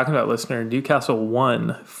going to be talking about, listener, Newcastle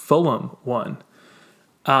 1, Fulham 1.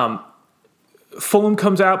 Fulham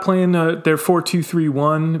comes out playing their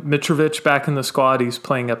 4-2-3-1. Mitrovic back in the squad. He's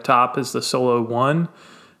playing up top as the solo 1.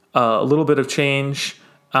 A little bit of change.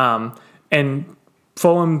 And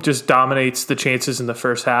Fulham just dominates the chances in the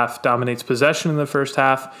first half, dominates possession in the first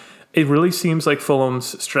half. It really seems like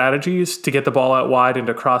Fulham's strategy is to get the ball out wide and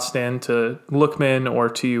to cross in to Lookman or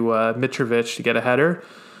to Mitrovic to get a header.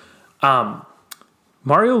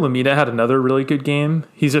 Mario Lemina had another really good game.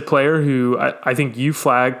 He's a player who I think you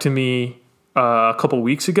flagged to me a couple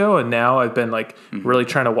weeks ago, and now I've been really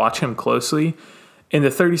trying to watch him closely. In the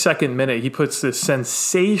 32nd minute, he puts this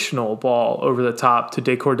sensational ball over the top to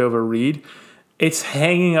De Cordova-Reid. It's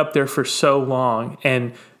hanging up there for so long,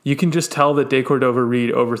 and you can just tell that De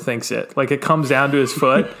Cordova-Reid overthinks it. Like, it comes down to his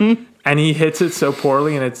foot, and he hits it so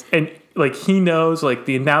poorly, and he knows,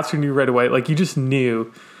 the announcer knew right away. You just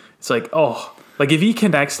knew. It's if he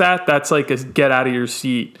connects that, that's like a get out of your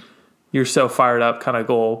seat, you're so fired up kind of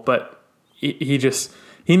goal. But he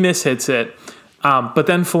mishits it. But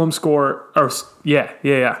then Fulham score.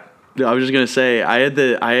 Yeah. No, I was just gonna say I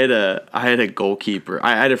had a goalkeeper.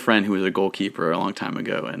 I had a friend who was a goalkeeper a long time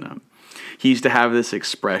ago, and he used to have this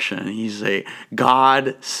expression. He'd say,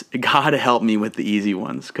 God help me with the easy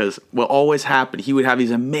ones. Because what always happened, he would have these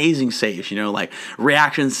amazing saves,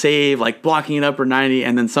 reaction save, blocking it upper 90,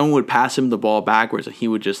 and then someone would pass him the ball backwards, and he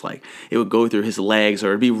would just it would go through his legs or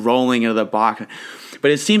it'd be rolling into the box. But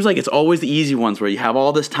it seems like it's always the easy ones where you have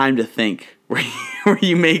all this time to think, where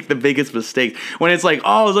you make the biggest mistake. When it's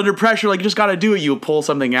I was under pressure, you just got to do it, you pull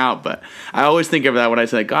something out. But I always think of that when I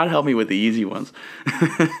say, God help me with the easy ones.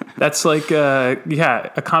 That's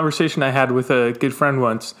a conversation I had with a good friend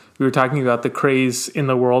once. We were talking about the craze in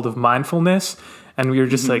the world of mindfulness, and we were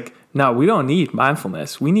just no, we don't need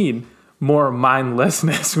mindfulness. We need more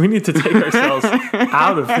mindlessness. We need to take ourselves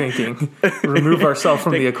out of thinking, remove ourselves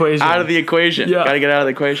from the equation. Out of the equation. Yeah. Got to get out of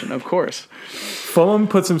the equation, of course. Fulham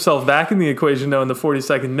puts himself back in the equation, though, in the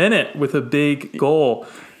 42nd minute with a big goal.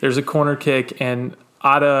 There's a corner kick, and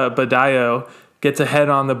Ada Badayo gets a head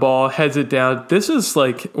on the ball, heads it down. This is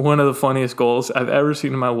one of the funniest goals I've ever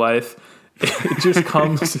seen in my life. It just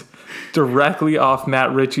comes directly off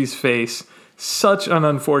Matt Ritchie's face. Such an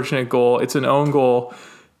unfortunate goal. It's an own goal.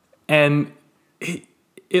 And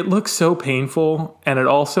it looks so painful, and it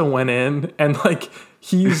also went in, and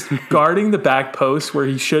he's guarding the back post where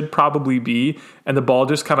he should probably be, and the ball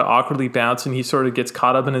just kind of awkwardly bounced, and he sort of gets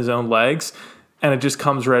caught up in his own legs, and it just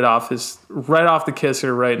comes right off the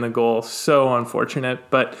kisser, right in the goal. So unfortunate,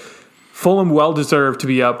 but Fulham well deserved to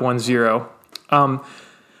be up 1-0.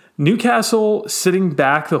 Newcastle sitting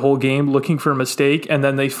back the whole game looking for a mistake, and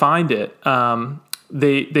then they find it.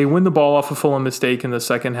 They win the ball off a Fulham mistake in the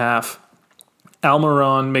second half.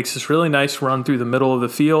 Almiron makes this really nice run through the middle of the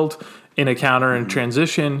field in a counter and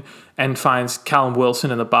transition and finds Callum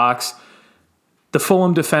Wilson in the box. The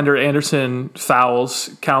Fulham defender Anderson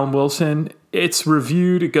fouls Callum Wilson. It's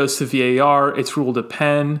reviewed. It goes to VAR. It's ruled a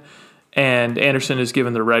pen, and Anderson is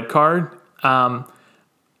given the red card.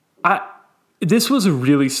 This was a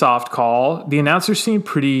really soft call. The announcers seemed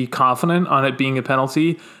pretty confident on it being a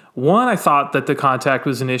penalty. One, I thought that the contact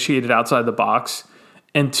was initiated outside the box.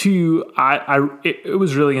 And two, it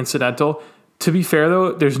was really incidental. To be fair,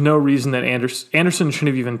 though, there's no reason that Anderson shouldn't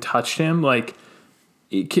have even touched him. Like,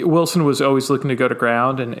 Wilson was always looking to go to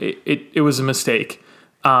ground, and it was a mistake.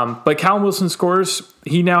 But Callum Wilson scores.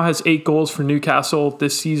 He now has 8 goals for Newcastle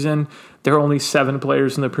this season. There are only 7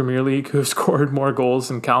 players in the Premier League who have scored more goals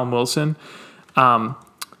than Callum Wilson.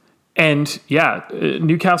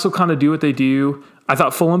 Newcastle kind of do what they do. I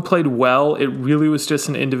thought Fulham played well. It really was just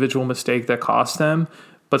an individual mistake that cost them.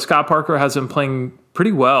 But Scott Parker has been playing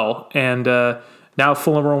pretty well. And now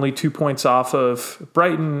Fulham are only 2 points off of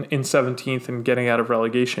Brighton in 17th and getting out of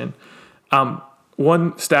relegation.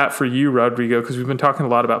 One stat for you, Rodrigo, because we've been talking a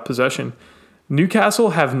lot about possession.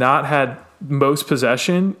 Newcastle have not had most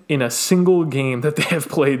possession in a single game that they have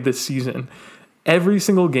played this season. Every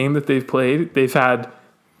single game that they've played, they've had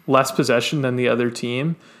less possession than the other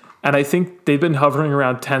team. And I think they've been hovering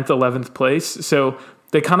around 10th, 11th place. So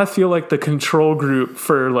they kind of feel like the control group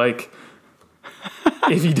for, like,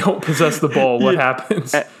 if you don't possess the ball, what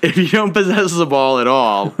happens? If you don't possess the ball at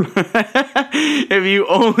all, if you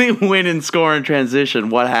only win and score in transition,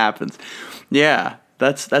 what happens? Yeah,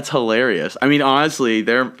 that's hilarious. I mean, honestly,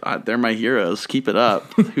 they're my heroes. Keep it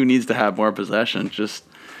up. Who needs to have more possession? Just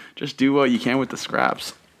do what you can with the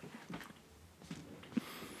scraps.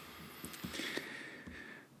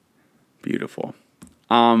 Beautiful.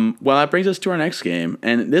 Well, that brings us to our next game,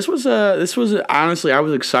 and this was honestly, I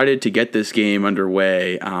was excited to get this game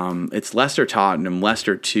underway. It's Leicester-Tottenham,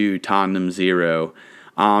 Leicester 2, Tottenham 0.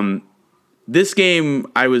 This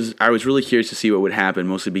game, I was really curious to see what would happen,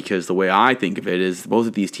 mostly because the way I think of it is both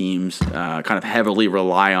of these teams kind of heavily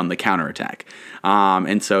rely on the counterattack,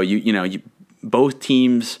 and so both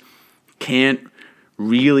teams can't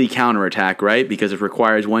really counterattack, right? Because it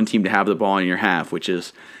requires one team to have the ball in your half, which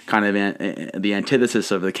is kind of the antithesis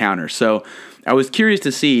of the counter. So I was curious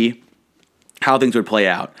to see how things would play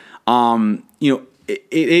out.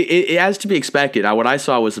 It has to be expected. What I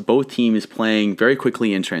saw was both teams playing very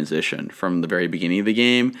quickly in transition from the very beginning of the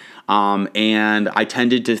game. And I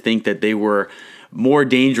tended to think that they were more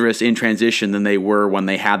dangerous in transition than they were when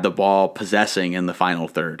they had the ball possessing in the final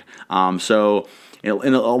third.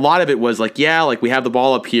 And a lot of it was like, we have the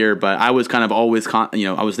ball up here, but I was kind of always,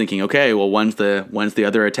 I was thinking, okay, well, when's the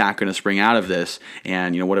other attack going to spring out of this?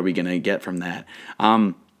 And, what are we going to get from that?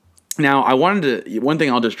 Now, one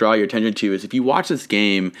thing I'll just draw your attention to is if you watch this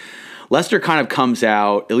game, Leicester kind of comes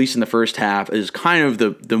out, at least in the first half, as kind of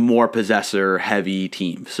the more possessor-heavy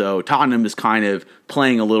team. So Tottenham is kind of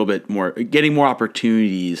playing a little bit more, getting more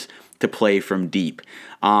opportunities to play from deep.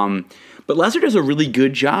 But Leicester does a really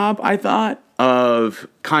good job, I thought, of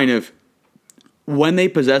kind of when they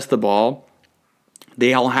possess the ball,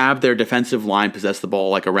 they'll have their defensive line possess the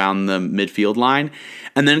ball like around the midfield line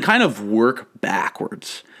and then kind of work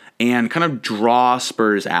backwards and kind of draw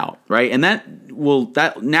Spurs out, right? And that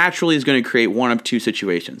naturally is going to create one of two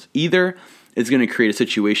situations. Either it's going to create a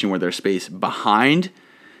situation where there's space behind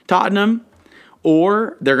Tottenham,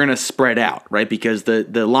 or they're going to spread out, right? Because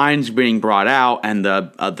the line's being brought out and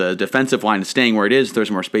the defensive line is staying where it is. There's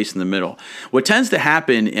more space in the middle. What tends to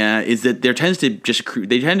happen is that they tend to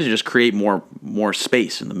just create more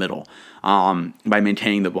space in the middle by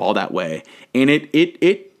maintaining the ball that way, and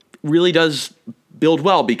it really does build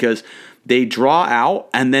well because they draw out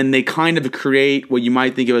and then they kind of create what you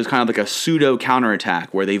might think of as kind of like a pseudo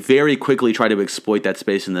counterattack where they very quickly try to exploit that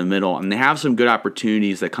space in the middle, and they have some good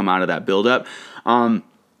opportunities that come out of that buildup.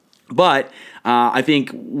 But I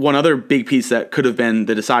think one other big piece that could have been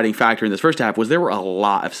the deciding factor in this first half was there were a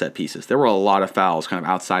lot of set pieces. There were a lot of fouls kind of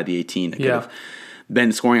outside the 18 that could have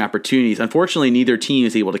been scoring opportunities. Unfortunately, neither team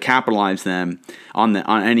is able to capitalize on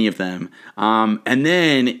any of them. And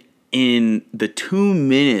then in the 2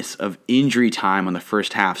 minutes of injury time on the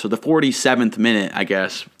first half, so the 47th minute, I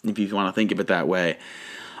guess, if you want to think of it that way,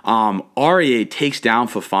 Aurier takes down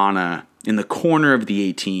Fofana in the corner of the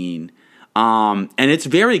 18, and it's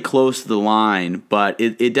very close to the line, but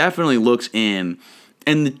it definitely looks in,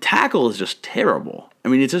 and the tackle is just terrible. I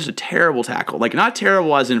mean, it's just a terrible tackle. Like, not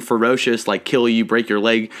terrible as in ferocious, like kill you, break your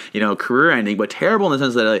leg, career ending, but terrible in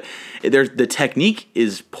the sense that the technique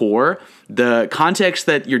is poor. The context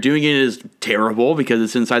that you're doing it is terrible because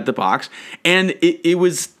it's inside the box. And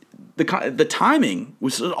the timing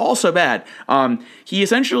was also bad. He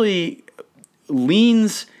essentially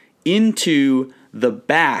leans into the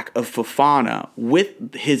back of Fofana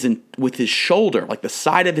with his shoulder, like the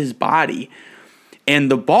side of his body,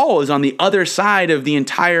 and the ball is on the other side of the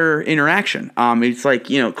entire interaction. It's like,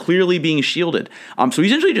 clearly being shielded. So he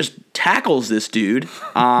essentially just tackles this dude,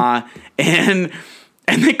 and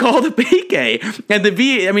they call the PK. And the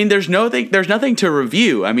V. I mean, there's nothing to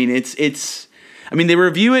review. I mean, they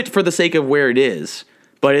review it for the sake of where it is,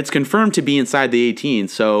 but it's confirmed to be inside the 18.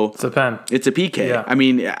 So it's a pen. It's a PK. Yeah. I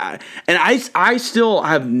mean, I still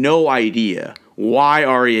have no idea why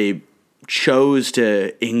REA chose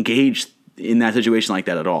to engage in that situation like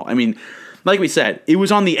that at all. I mean, like we said, it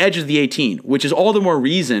was on the edge of the 18, which is all the more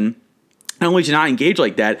reason not only to not engage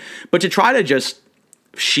like that, but to try to just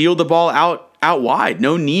shield the ball out wide.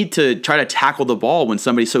 No need to try to tackle the ball when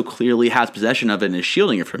somebody so clearly has possession of it and is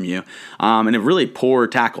shielding it from you. And a really poor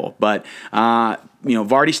tackle. But,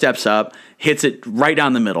 Vardy steps up, hits it right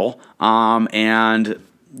down the middle, and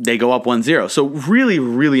they go up 1-0. So really,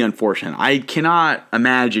 really unfortunate. I cannot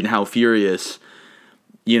imagine how furious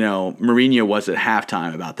Mourinho was at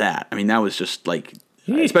halftime about that. I mean, that was just like,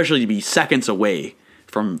 especially to be seconds away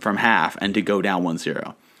from half and to go down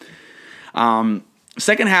 1-0.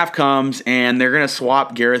 Second half comes and they're going to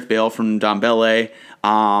swap Gareth Bale from Dembele.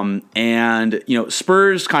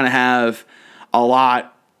 Spurs kind of have a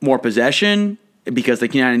lot more possession because they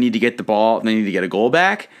kind of need to get the ball. They need to get a goal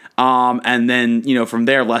back. And then, from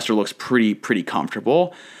there, Leicester looks pretty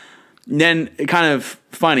comfortable. And then kind of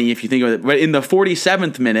funny if you think of it, but in the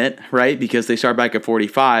 47th minute, right, because they start back at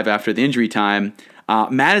 45 after the injury time,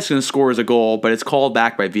 Maddison scores a goal, but it's called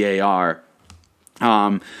back by VAR.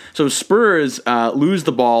 So Spurs lose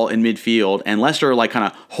the ball in midfield, and Leicester are like kind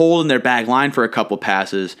of holding their back line for a couple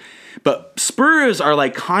passes. But Spurs are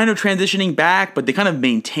like kind of transitioning back, but they kind of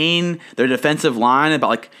maintain their defensive line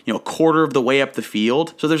about a quarter of the way up the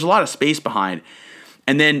field. So there's a lot of space behind.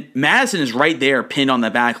 And then Maddison is right there, pinned on the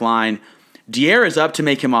back line. Dier is up to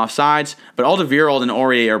make him offsides, but Alderweireld and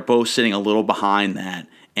Aurier are both sitting a little behind that.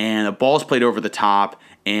 And the ball's played over the top,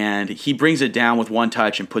 and he brings it down with one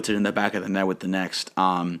touch and puts it in the back of the net with the next.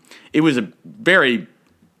 It was a very,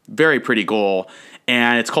 very pretty goal,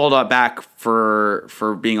 and it's called up back for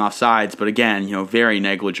being offsides, but again, very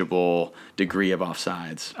negligible degree of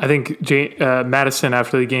offsides. I think Maddison,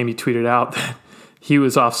 after the game, he tweeted out that he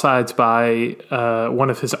was offsides by one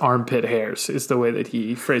of his armpit hairs, is the way that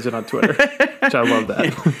he phrased it on Twitter, which I love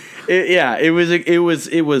that.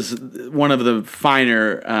 It was one of the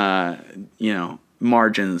finer,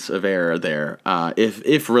 margins of error there,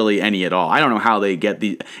 if really any at all. I don't know how they get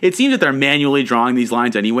the. It seems that they're manually drawing these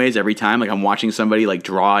lines anyways every time. Like I'm watching somebody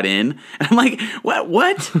draw it in, and I'm like,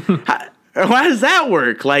 what? How does that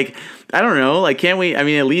work? I don't know. Can't we? I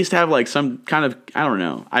mean, at least have some kind of. I don't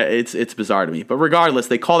know. It's bizarre to me. But regardless,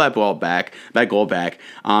 they call that goal back.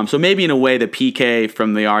 So maybe in a way, the PK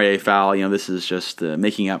from the RA foul. This is just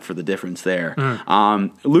making up for the difference there.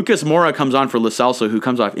 Lucas Moura comes on for Lo Celso, who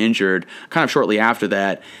comes off injured kind of shortly after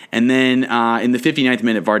that, and then in the 59th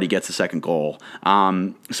minute, Vardy gets the second goal.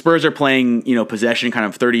 Spurs are playing possession, kind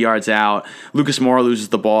of 30 yards out. Lucas Moura loses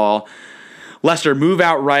the ball. Leicester move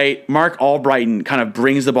out right. Mark Albrighton kind of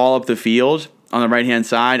brings the ball up the field on the right-hand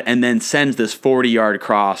side and then sends this 40-yard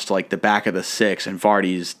cross to the back of the 6, and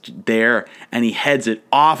Vardy's there, and he heads it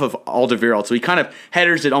off of Alderweireld. So he kind of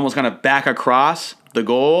headers it almost kind of back across the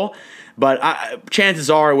goal, but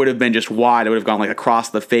chances are it would have been just wide. It would have gone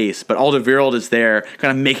across the face, but Alderweireld is there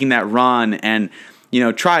kind of making that run and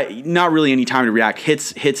try not really any time to react,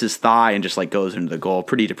 hits his thigh and just goes into the goal.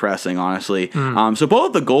 Pretty depressing, honestly. So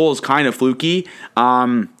both the goals kind of fluky.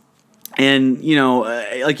 And,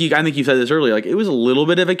 I think you said this earlier, it was a little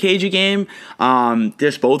bit of a cagey game.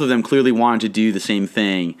 Just both of them clearly wanted to do the same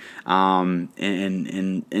thing. And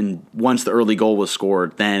once the early goal was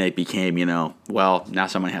scored, then it became, now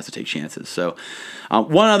someone has to take chances. So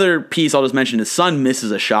one other piece I'll just mention is Son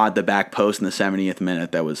misses a shot at the back post in the 70th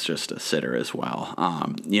minute. That was just a sitter as well.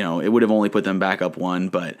 It would have only put them back up one,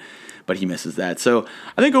 but he misses that. So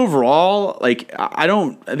I think overall, I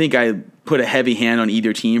think I put a heavy hand on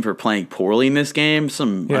either team for playing poorly in this game.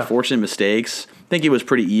 Some unfortunate mistakes. I think it was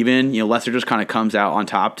pretty even. Leicester just kind of comes out on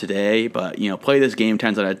top today, but play this game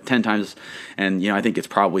 10 times, and I think it's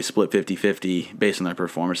probably split 50-50 based on their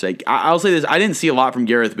performance. I'll say this: I didn't see a lot from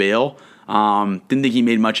Gareth Bale. Didn't think he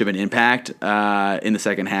made much of an impact in the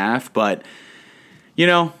second half, but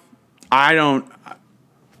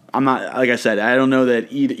I'm not, like I said, I don't know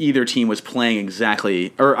that either team was playing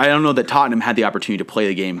exactly, or I don't know that Tottenham had the opportunity to play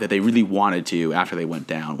the game that they really wanted to after they went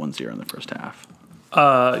down 1-0 in the first half.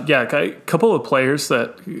 Yeah, a couple of players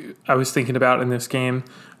that I was thinking about in this game.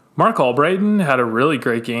 Mark Albrighton had a really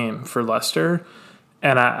great game for Leicester,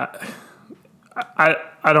 and I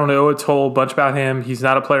don't know a whole bunch about him. He's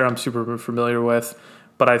not a player I'm super familiar with,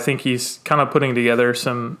 but I think he's kind of putting together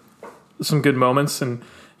some good moments. And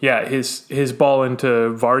yeah, his ball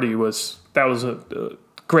into Vardy was a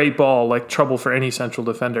great ball, like trouble for any central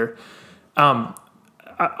defender. On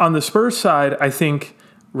the Spurs side, I think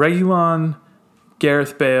Reguilon,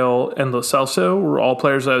 Gareth Bale, and Lo Celso were all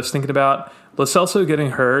players I was thinking about. Lo Celso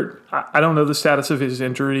getting hurt, I don't know the status of his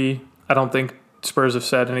injury. I don't think Spurs have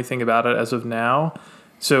said anything about it as of now.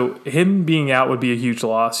 So him being out would be a huge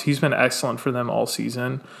loss. He's been excellent for them all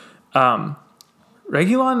season.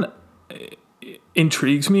 Reguilon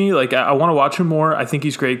intrigues me. Like, I want to watch him more. I think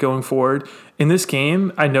he's great going forward. In this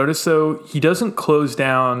game, I noticed, though, he doesn't close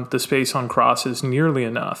down the space on crosses nearly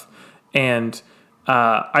enough. And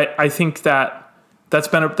I think that's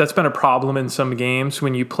been a problem in some games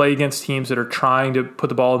when you play against teams that are trying to put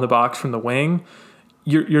the ball in the box from the wing.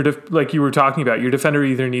 Like you were talking about, your defender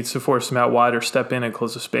either needs to force him out wide or step in and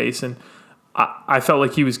close the space. And I felt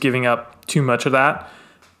like he was giving up too much of that.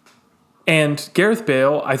 And Gareth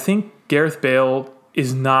Bale, I think Gareth Bale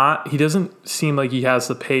he doesn't seem like he has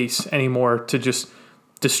the pace anymore to just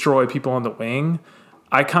destroy people on the wing.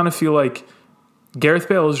 I kind of feel like Gareth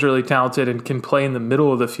Bale is really talented and can play in the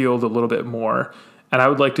middle of the field a little bit more. And I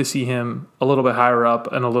would like to see him a little bit higher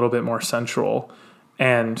up and a little bit more central.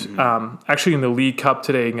 And actually in the League Cup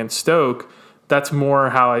today against Stoke, that's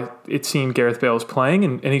more how it seemed Gareth Bale was playing.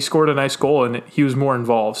 And he scored a nice goal and he was more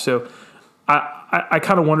involved. So I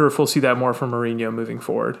kind of wonder if we'll see that more from Mourinho moving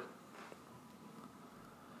forward.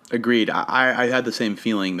 Agreed. I had the same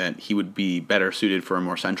feeling that he would be better suited for a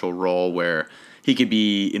more central role where he could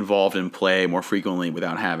be involved in play more frequently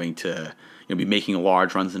without having to be making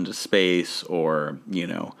large runs into space or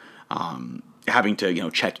having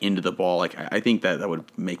to check into the ball. Like, I think that would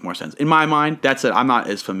make more sense in my mind. That's it. I'm not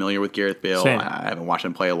as familiar with Gareth Bale. I haven't watched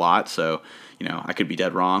him play a lot, so I could be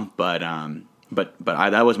dead wrong. But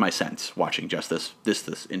that was my sense watching just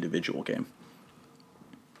this individual game.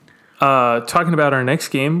 Talking about our next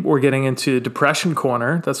game, we're getting into Depression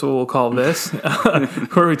Corner. That's what we'll call this,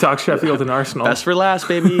 where we talk Sheffield and Arsenal. Best for last,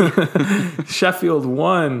 baby. Sheffield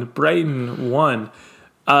 1, Brighton 1.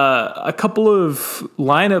 A couple of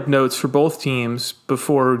lineup notes for both teams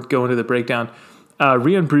before going to the breakdown.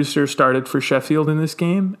 Rhian Brewster started for Sheffield in this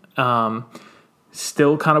game.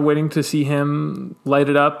 Still kind of waiting to see him light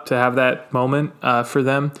it up to have that moment for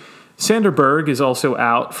them. Sander Berg is also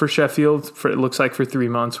out for Sheffield it looks like for 3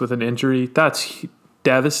 months with an injury. That's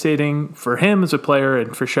devastating for him as a player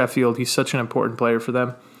and for Sheffield. He's such an important player for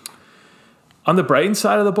them. On the Brighton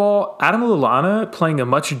side of the ball, Adam Lallana playing a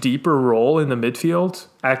much deeper role in the midfield,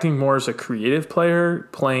 acting more as a creative player,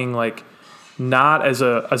 playing like not as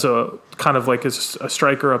a kind of like as a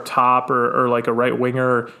striker up top or like a right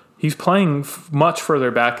winger. He's playing much further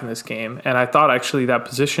back in this game, and I thought actually that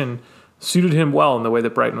position suited him well in the way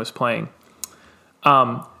that Brighton was playing.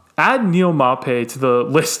 Add Neil Maupay to the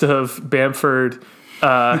list of Bamford,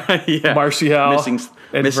 Martial,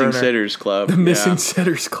 and missing Werner. sitters club. The missing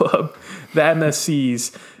sitters club, the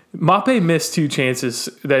MSCs. Maupay missed 2 chances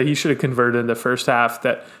that he should have converted in the first half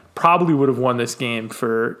that probably would have won this game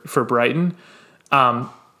for Brighton.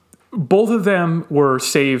 Both of them were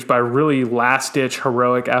saved by really last-ditch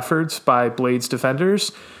heroic efforts by Blades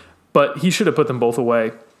defenders, but he should have put them both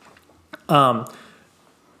away. And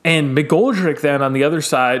McGoldrick then on the other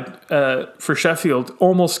side for Sheffield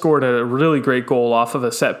almost scored a really great goal off of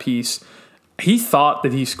a set piece. He thought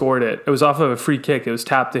that he scored it. It was off of a free kick. It was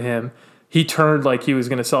tapped to him. He turned like he was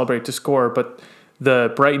going to celebrate to score, but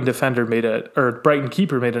the Brighton Brighton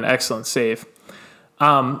keeper made an excellent save.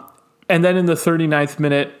 And then in the 39th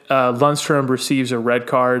minute, Lundstrom receives a red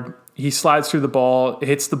card. He slides through the ball,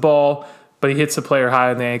 hits the ball, but he hits the player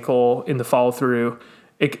high on the ankle in the follow-through.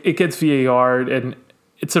 It gets VAR, and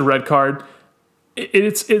it's a red card.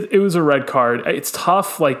 It was a red card. It's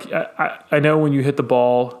tough. Like, I know when you hit the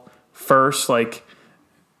ball first, like,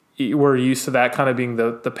 we're used to that kind of being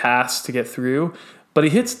the pass to get through. But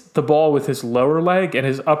he hits the ball with his lower leg, and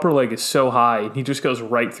his upper leg is so high, and he just goes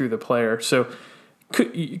right through the player. So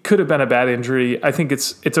could have been a bad injury. I think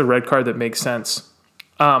it's a red card that makes sense.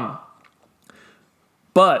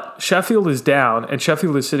 But Sheffield is down, and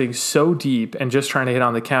Sheffield is sitting so deep and just trying to hit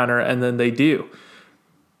on the counter, and then they do.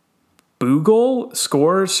 Bogle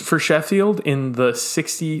scores for Sheffield in the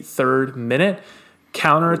 63rd minute.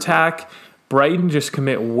 Counterattack. Brighton just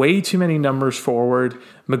commit way too many numbers forward.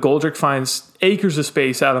 McGoldrick finds acres of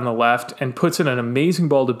space out on the left and puts in an amazing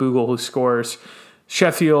ball to Bogle, who scores.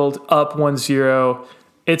 Sheffield up 1-0.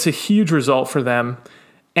 It's a huge result for them.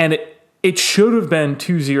 And it should have been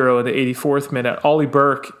 2-0 in the 84th minute. Ollie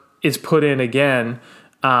Burke is put in again.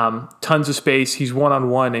 Tons of space. He's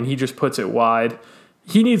one-on-one, and he just puts it wide.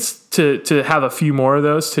 He needs to have a few more of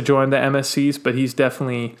those to join the MSCs, but he's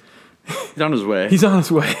definitely... He's on his way. He's on his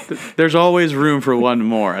way. There's always room for one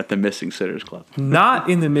more at the Missing Sitters Club. Not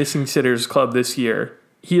in the Missing Sitters Club this year.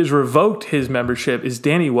 He has revoked his membership, is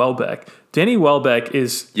Danny Welbeck. Danny Welbeck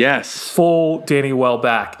is full Danny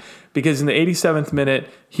Welbeck, because in the 87th minute,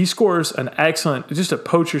 he scores an excellent, just a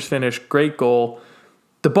poacher's finish, great goal.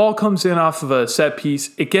 The ball comes in off of a set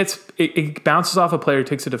piece. It bounces off a player,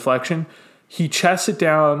 takes a deflection. He chests it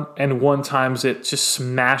down and one-times it, just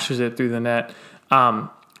smashes it through the net.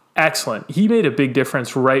 Excellent. He made a big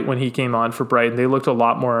difference right when he came on for Brighton. They looked a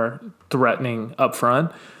lot more threatening up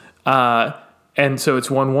front. And so it's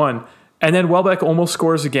 1-1. And then Welbeck almost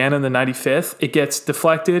scores again in the 95th. It gets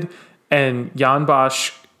deflected, and Jan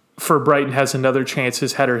Bosch for Brighton has another chance.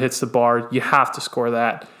 His header hits the bar. You have to score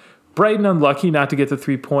that. Brighton unlucky not to get the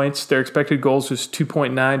 3 points. Their expected goals was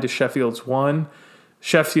 2.9 to Sheffield's 1.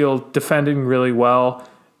 Sheffield defending really well.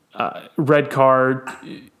 Red card,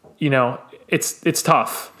 it's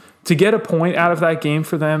tough. To get a point out of that game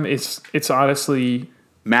for them, it's honestly...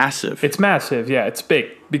 massive. It's massive, yeah. It's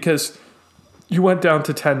big because you went down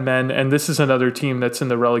to 10 men, and this is another team that's in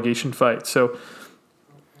the relegation fight. So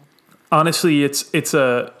honestly, it's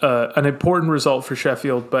an important result for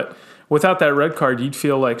Sheffield, but without that red card, you'd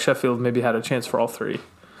feel like Sheffield maybe had a chance for all three.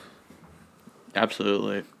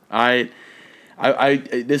 Absolutely. All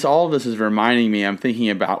of this is reminding me. I'm thinking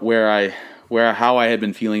about how I had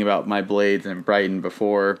been feeling about my Blades and Brighton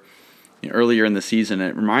before, earlier in the season.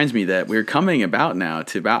 It reminds me that we're coming about now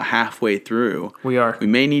to about halfway through. We are. We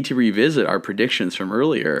may need to revisit our predictions from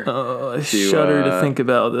earlier. Oh, I shudder to think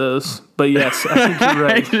about this. But yes, I think you're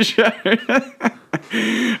right.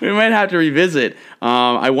 We might have to revisit.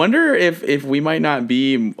 I wonder if we might not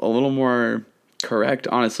be a little more correct,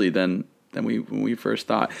 honestly, than when we first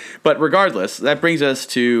thought. But regardless, that brings us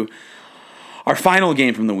to our final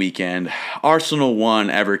game from the weekend. Arsenal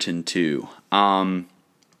 1, Everton 2.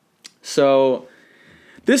 So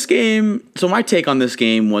my take on this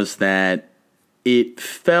game was that it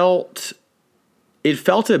felt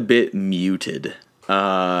a bit muted.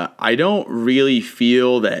 I don't really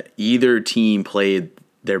feel that either team played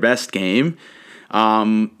their best game,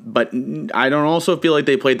 but I don't also feel like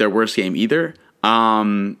they played their worst game either.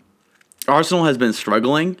 Arsenal has been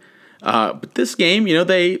struggling, but this game,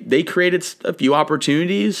 they created a few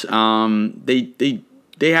opportunities. They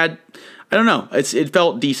had, I don't know, it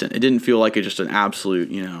felt decent. It didn't feel like just an absolute,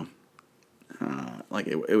 like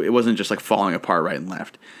it wasn't just like falling apart right and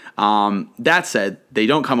left. That said, they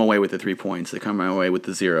don't come away with the 3 points. They come away with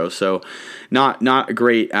the 0. So not a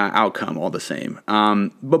great outcome all the same.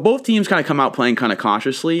 But both teams kind of come out playing kind of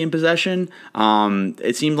cautiously in possession.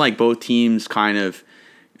 It seemed like both teams kind of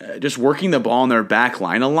just working the ball in their back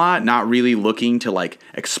line a lot, not really looking to like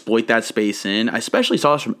exploit that space in. I especially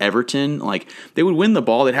saw this from Everton. Like they would win the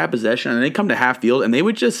ball, they'd have possession, and they'd come to half field, and they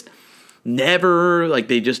would just never, like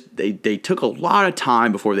they took a lot of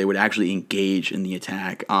time before they would actually engage in the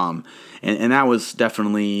attack. And that was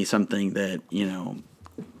definitely something that,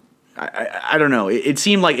 I don't know. It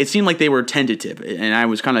seemed like they were tentative, and I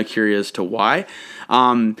was kind of curious to why.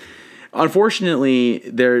 Unfortunately,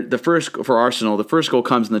 the first goal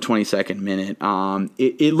comes in the 22nd minute.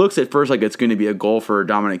 It looks at first like it's going to be a goal for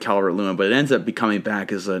Dominic Calvert-Lewin, but it ends up becoming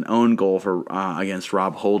back as an own goal for against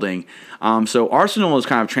Rob Holding. So Arsenal is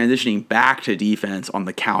kind of transitioning back to defense on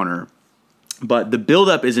the counter, but the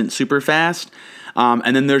buildup isn't super fast.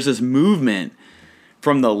 And then there's this movement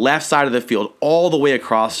from the left side of the field all the way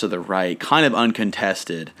across to the right, kind of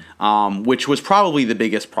uncontested, which was probably the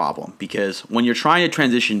biggest problem, because when you're trying to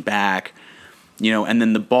transition back, and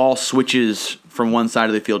then the ball switches from one side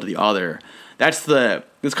of the field to the other, it's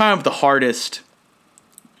kind of the hardest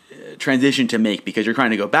transition to make, because you're trying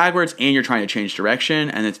to go backwards and you're trying to change direction,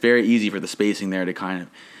 and it's very easy for the spacing there to kind of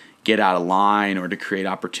get out of line or to create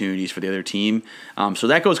opportunities for the other team. So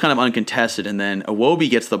that goes kind of uncontested, and then Iwobi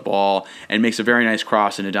gets the ball and makes a very nice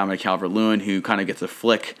cross into Dominic Calvert-Lewin, who kind of gets a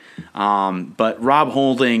flick. But Rob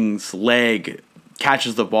Holding's leg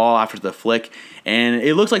catches the ball after the flick, and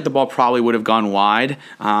it looks like the ball probably would have gone wide,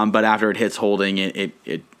 but after it hits Holding,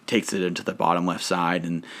 it takes it into the bottom left side.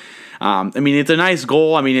 And it's a nice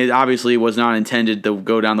goal. It obviously was not intended to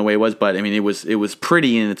go down the way it was, but it was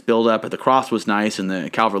pretty in its build up. The cross was nice, and the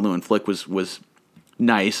Calvert-Lewin flick was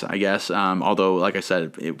nice, I guess. Although, like I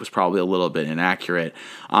said, it was probably a little bit inaccurate.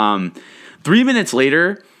 3 minutes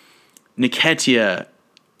later, Nketiah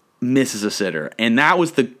misses a sitter, and that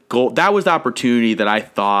was the goal. That was the opportunity that I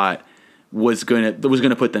thought was gonna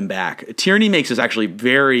put them back. Tierney makes this actually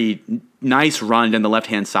very nice run down the left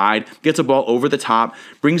hand side, gets a ball over the top,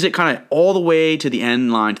 brings it kind of all the way to the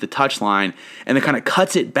end line, to the touch line, and then kind of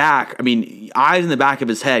cuts it back. I mean, eyes in the back of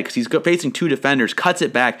his head because he's facing two defenders, cuts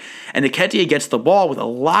it back, and Nketiah gets the ball with a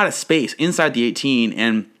lot of space inside the 18,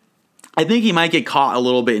 and I think he might get caught a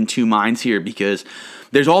little bit in two minds here because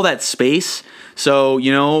there's all that space. So,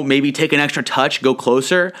 maybe take an extra touch, go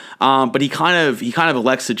closer. But he kind of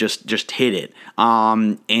elects to just hit it.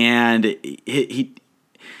 And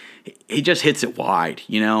he just hits it wide.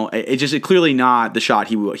 It's clearly not the shot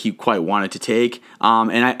he quite wanted to take.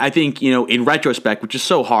 And I think, in retrospect, which is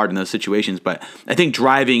so hard in those situations, but I think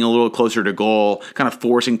driving a little closer to goal, kind of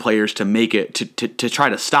forcing players to make it to try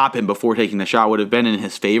to stop him before taking the shot would have been in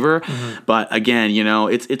his favor. Mm-hmm. But again,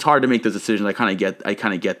 it's hard to make those decisions. I kind of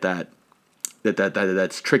get that.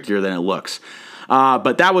 That's trickier than it looks.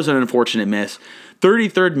 But that was an unfortunate miss.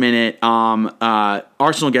 33rd minute,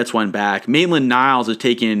 Arsenal gets one back. Maitland-Niles is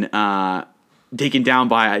taken down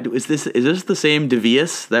by. Is this the same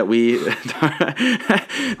Devious that we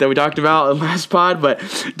talked about in last pod? But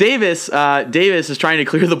Davis is trying to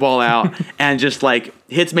clear the ball out and just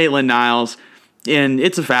hits Maitland-Niles. And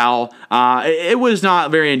it's a foul. It was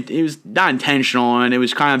not intentional, and it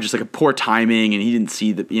was kind of just a poor timing, and he didn't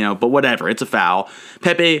see but whatever. It's a foul.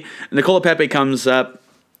 Nicola Pepe comes up,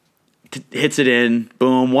 hits it in,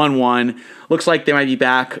 boom, 1-1. Looks like they might be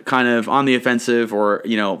back kind of on the offensive or,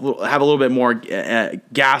 have a little bit more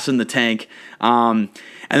gas in the tank. And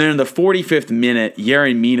then in the 45th minute,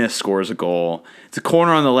 Yerry Mina scores a goal. It's a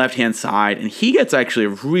corner on the left-hand side, and he gets actually a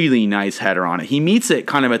really nice header on it. He meets it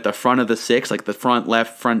kind of at the front of the six, like the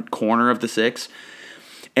front corner of the six.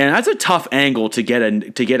 And that's a tough angle to get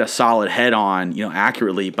a solid head on,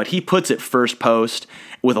 accurately. But he puts it first post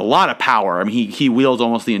with a lot of power. I mean, he wields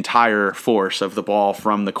almost the entire force of the ball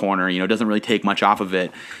from the corner. Doesn't really take much off of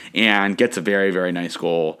it, and gets a very, very nice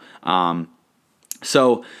goal.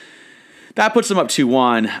 So that puts them up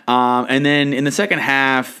 2-1. And then in the second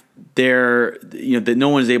half, that no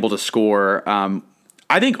one is able to score.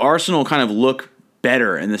 I think Arsenal kind of look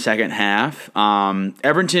better in the second half.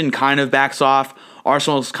 Everton kind of backs off.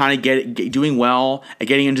 Arsenal's kind of doing well at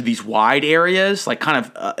getting into these wide areas,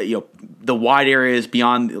 the wide areas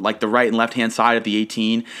beyond the right and left hand side of the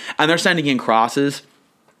 18, and they're sending in crosses.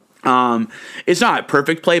 It's not a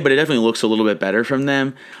perfect play, but it definitely looks a little bit better from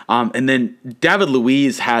them. And then David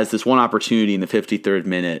Luiz has this one opportunity in the 53rd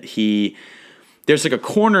minute. There's a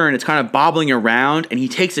corner and it's kind of bobbling around, and he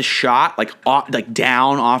takes a shot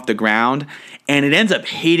down off the ground, and it ends up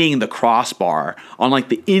hitting the crossbar on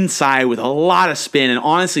the inside with a lot of spin. And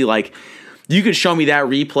honestly, you could show me that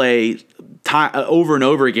replay over and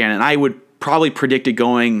over again, and I would probably predict it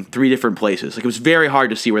going three different places. It was very hard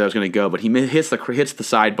to see where that was going to go, but he hits the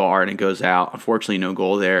sidebar and it goes out. Unfortunately, no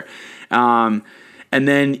goal there. And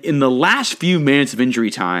then in the last few minutes of injury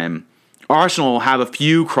time, Arsenal have a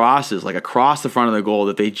few crosses across the front of the goal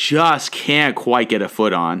that they just can't quite get a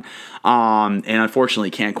foot on, and unfortunately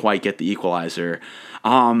can't quite get the equalizer.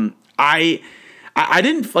 I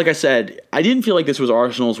didn't, like I said, I didn't feel like this was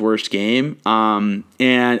Arsenal's worst game, and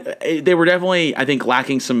they were definitely, I think,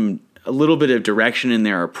 lacking a little bit of direction in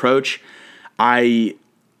their approach. They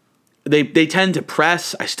tend to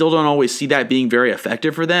press. I still don't always see that being very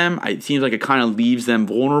effective for them. It seems like it kind of leaves them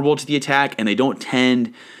vulnerable to the attack, and they don't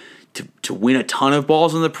tend to win a ton of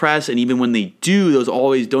balls in the press, and even when they do, those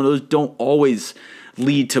don't always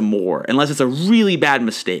lead to more, unless it's a really bad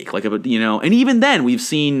mistake, and even then we've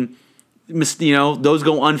seen those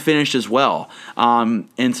go unfinished as well.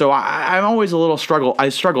 And so I'm always I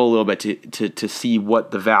struggle a little bit to see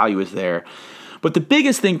what the value is there. But the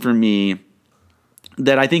biggest thing for me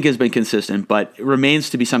that I think has been consistent, but remains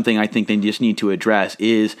to be something I think they just need to address,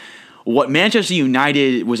 is what Manchester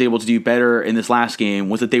United was able to do better in this last game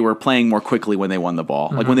was that they were playing more quickly when they won the ball.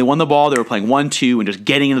 Mm-hmm. When they won the ball, they were playing 1-2 and just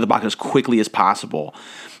getting into the box as quickly as possible.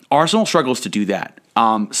 Arsenal struggles to do that.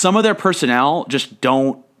 Some of their personnel just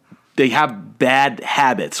don't. They have bad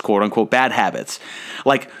habits, quote unquote, bad habits.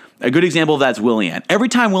 A good example of that is Willian. Every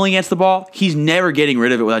time Willian gets the ball, he's never getting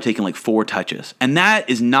rid of it without taking 4 touches. And that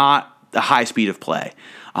is not the high speed of play.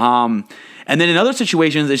 And then in other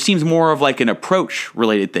situations, it seems more of an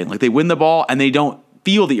approach-related thing. They win the ball and they don't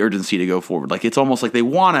feel the urgency to go forward. It's almost like they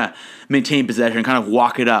want to maintain possession and kind of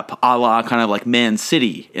walk it up, a la kind of Man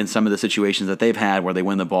City in some of the situations that they've had where they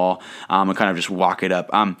win the ball and kind of just walk it up.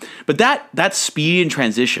 But that speed and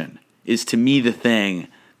transition is, to me, the thing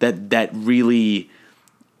that really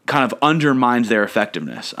kind of undermines their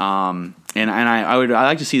effectiveness. And I'd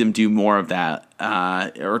like to see them do more of that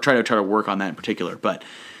or try to work on that in particular. But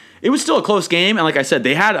it was still a close game, and like I said,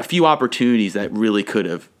 they had a few opportunities that really could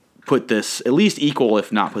have put this at least equal,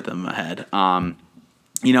 if not put them ahead. And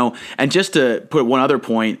just to put one other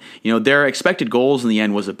point, their expected goals in the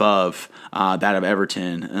end was above that of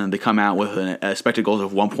Everton, and they come out with an expected goals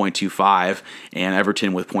of 1.25, and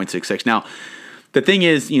Everton with 0.66. Now, the thing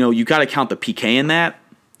is, you got to count the PK in that,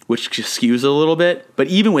 which just skews it a little bit. But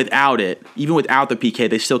even without the PK,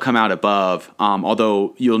 they still come out above.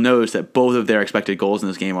 Although you'll notice that both of their expected goals in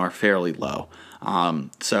this game are fairly low.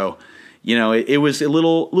 It was a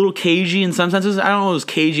little cagey in some senses. I don't know if it was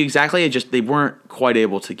cagey exactly. They weren't quite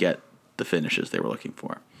able to get the finishes they were looking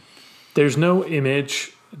for. There's no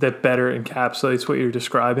image that better encapsulates what you're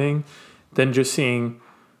describing than just seeing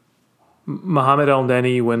Mohamed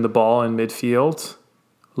El-Neni win the ball in midfield,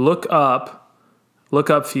 look upfield,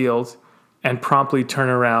 and promptly turn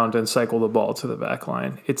around and cycle the ball to the back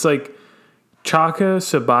line. It's like Xhaka,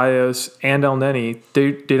 Ceballos, and El-Neni,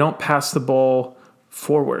 they don't pass the ball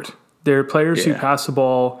forward. They're players who pass the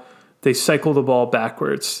ball, they cycle the ball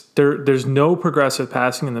backwards. There's no progressive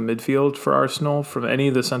passing in the midfield for Arsenal from any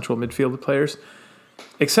of the central midfield players,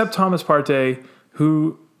 except Thomas Partey,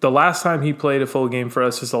 who the last time he played a full game for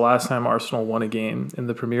us is the last time Arsenal won a game in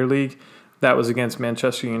the Premier League. That was against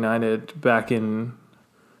Manchester United back in...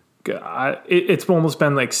 It's almost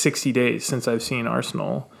been like 60 days since I've seen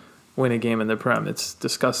Arsenal win a game in the Prem. It's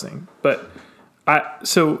disgusting. But I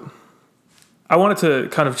wanted to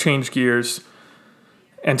kind of change gears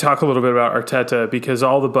and talk a little bit about Arteta, because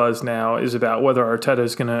all the buzz now is about whether Arteta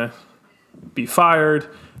is going to be fired.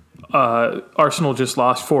 Arsenal just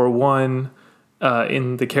lost 4-1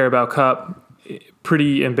 in the Carabao Cup.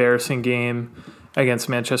 Pretty embarrassing game against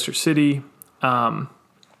Manchester City.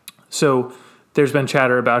 So there's been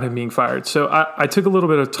chatter about him being fired. So I took a little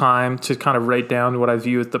bit of time to kind of write down what I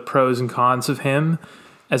view as the pros and cons of him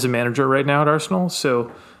as a manager right now at Arsenal.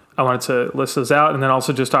 So I wanted to list those out, and then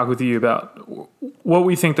also just talk with you about what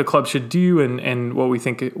we think the club should do and what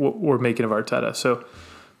we're making of Arteta. So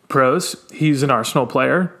pros, he's an Arsenal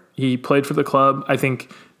player. He played for the club. I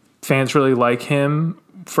think fans really like him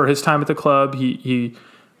for his time at the club. He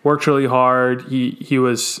worked really hard. He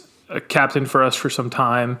was a captain for us for some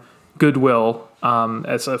time. Goodwill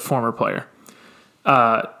as a former player.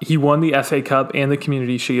 He won the FA Cup and the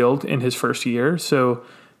Community Shield in his first year. So,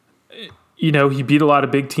 he beat a lot of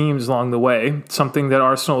big teams along the way, something that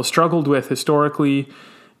Arsenal has struggled with historically,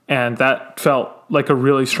 and that felt like a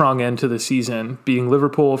really strong end to the season, beating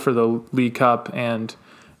Liverpool for the League Cup and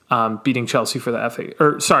beating Chelsea for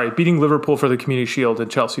the beating Liverpool for the Community Shield and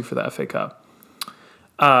Chelsea for the FA Cup.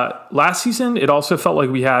 Last season, it also felt like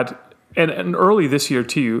we had, and early this year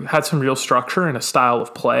too, had some real structure and a style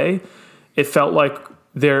of play. It felt like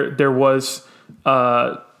there was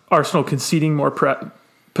Arsenal conceding more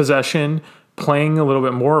possession, playing a little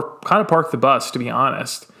bit more, kind of park the bus, to be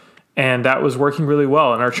honest. And that was working really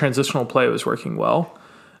well, and our transitional play was working well.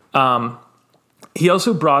 He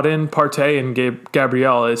also brought in Partey and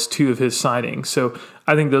Gabriel as two of his signings. So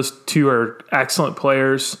I think those two are excellent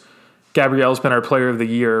players. Gabriel's been our player of the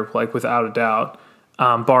year, like without a doubt,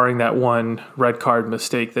 barring that one red card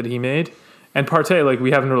mistake that he made. And Partey, like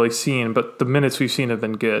we haven't really seen, but the minutes we've seen have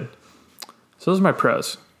been good. So those are my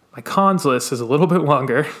pros. My cons list is a little bit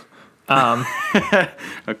longer.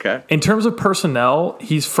 Okay. In terms of personnel,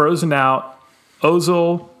 he's frozen out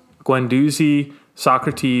Ozil, Guendouzi,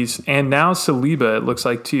 Socrates, and now Saliba, it looks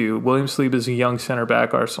like, too. William Saliba is a young center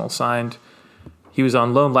back Arsenal signed. He was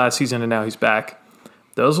on loan last season, and now he's back.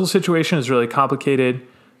 The Ozil situation is really complicated.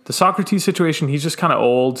 The Socrates situation, he's just kind of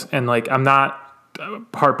old, and I'm not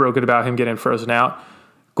heartbroken about him getting frozen out.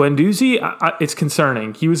 Guendouzi, it's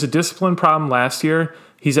concerning. He was a discipline problem last year.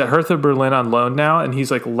 He's at Hertha Berlin on loan now, and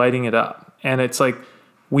he's lighting it up. And it's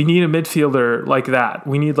we need a midfielder like that.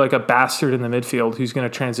 We need a bastard in the midfield who's going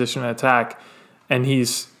to transition and attack, and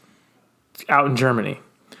he's out in Germany.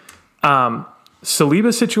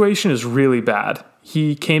 Saliba's situation is really bad.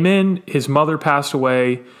 He came in, his mother passed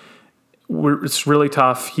away. It's really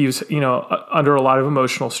tough. He was, under a lot of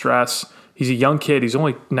emotional stress. He's a young kid. He's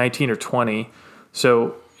only 19 or 20.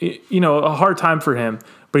 So, a hard time for him.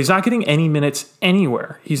 But he's not getting any minutes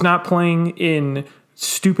anywhere. He's not playing in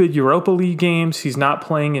stupid Europa League games. He's not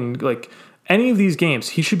playing in any of these games.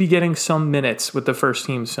 He should be getting some minutes with the first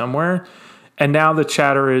team somewhere. And now the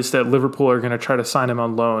chatter is that Liverpool are going to try to sign him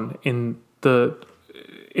on loan in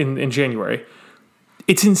January.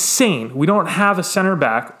 It's insane. We don't have a center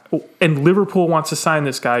back, and Liverpool wants to sign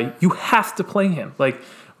this guy. You have to play him.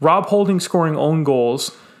 Rob Holding scoring own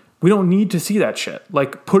goals. We don't need to see that shit.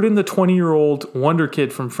 Put in the 20-year-old wonder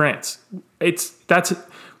kid from France.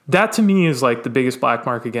 That to me is like the biggest black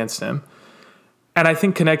mark against him. And I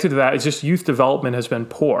think connected to that is just youth development has been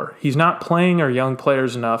poor. He's not playing our young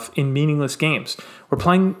players enough in meaningless games. We're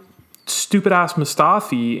playing stupid-ass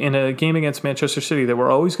Mustafi in a game against Manchester City that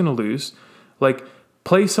we're always going to lose. Like,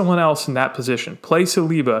 play someone else in that position. Play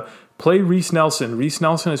Saliba. Play Reece Nelson. Reece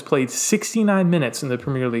Nelson has played 69 minutes in the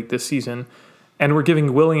Premier League this season, and we're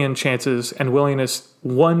giving Willian chances, and Willian has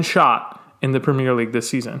one shot in the Premier League this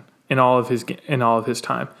season in all of his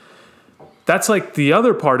time. That's like the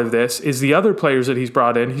other part of this is the other players that he's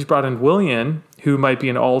brought in. He's brought in Willian, who might be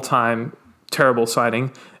an all-time terrible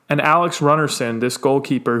signing, and Alex Runnerson, this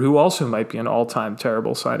goalkeeper, who also might be an all-time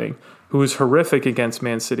terrible signing, who was horrific against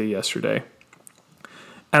Man City yesterday.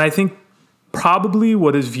 And I think probably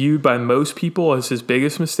what is viewed by most people as his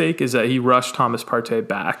biggest mistake is that he rushed Thomas Partey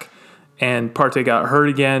back. And Partey got hurt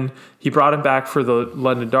again. He brought him back for the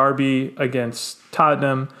London Derby against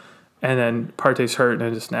Tottenham. And then Partey's hurt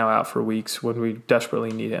and is now out for weeks when we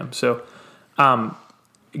desperately need him. So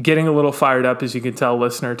getting a little fired up, as you can tell,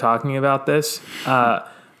 listener, talking about this.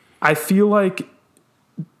 I feel like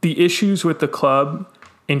the issues with the club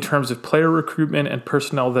in terms of player recruitment and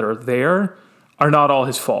personnel that are there are not all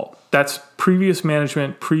his fault. That's previous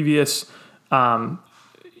management, previous sporting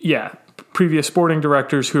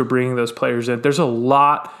directors who are bringing those players in. There's a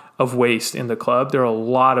lot of waste in the club. There are a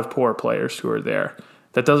lot of poor players who are there.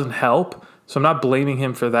 That doesn't help, so I'm not blaming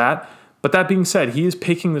him for that. But that being said, he is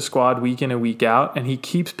picking the squad week in and week out, and he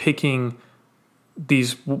keeps picking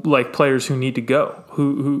these like players who need to go,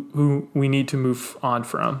 who we need to move on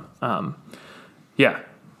from.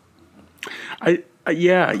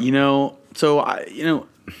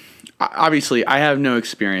 Obviously I have no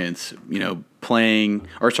experience, coaching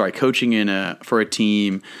for a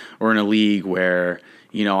team or in a league where,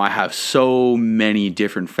 I have so many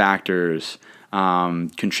different factors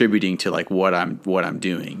contributing to like what I'm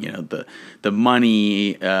doing. The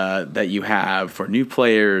money that you have for new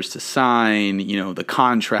players to sign, the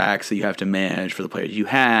contracts that you have to manage for the players you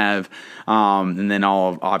have, and then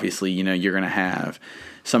obviously you're going to have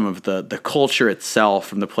some of the culture itself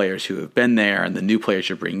from the players who have been there and the new players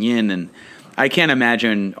you bring in, and I can't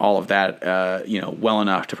imagine all of that well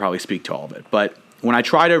enough to probably speak to all of it. But when I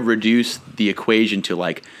try to reduce the equation to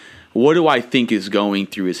like, what do I think is going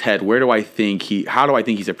through his head? How do I think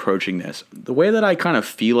he's approaching this? The way that I kind of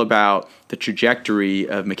feel about the trajectory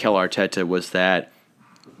of Mikel Arteta was that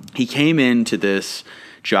he came into this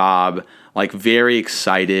job like very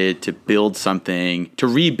excited to build something, to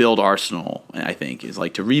rebuild Arsenal. I think is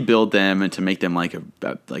like to rebuild them and to make them like a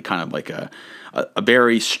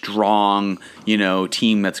very strong,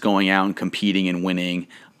 team that's going out and competing and winning,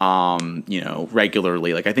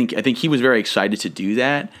 regularly. Like I think he was very excited to do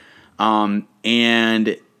that.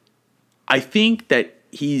 And I think that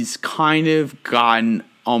he's kind of gotten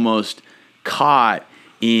almost caught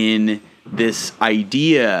in this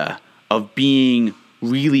idea of being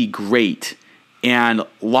really great and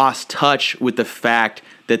lost touch with the fact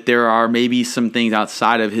that there are maybe some things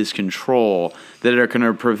outside of his control that are going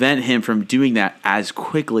to prevent him from doing that as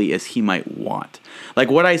quickly as he might want. Like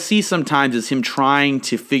what I see sometimes is him trying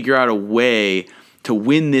to figure out a way to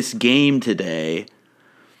win this game today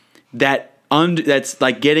that's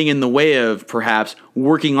like getting in the way of perhaps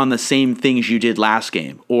working on the same things you did last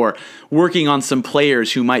game, or working on some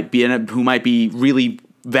players who might be really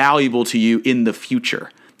valuable to you in the future.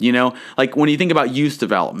 Like when you think about youth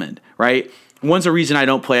development, right? One's a reason I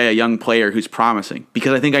don't play a young player who's promising,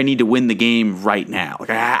 because I think I need to win the game right now.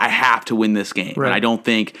 Like I have to win this game, right. And I don't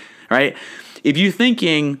think, right? If you're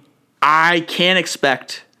thinking I can't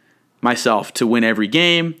expect myself to win every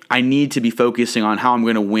game, I need to be focusing on how I'm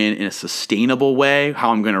going to win in a sustainable way,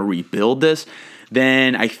 how I'm going to rebuild this,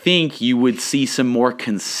 then I think you would see some more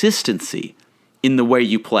consistency in the way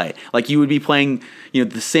you play. Like you would be playing,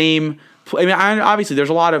 the same. Obviously there's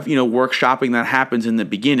a lot of, workshopping that happens in the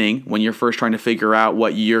beginning when you're first trying to figure out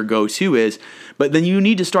what your go-to is, but then you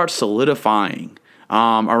need to start solidifying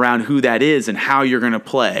around who that is and how you're going to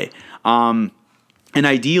play. And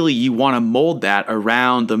ideally, you want to mold that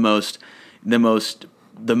around the most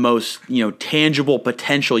tangible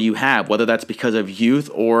potential you have, whether that's because of youth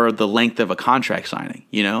or the length of a contract signing.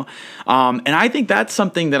 And I think that's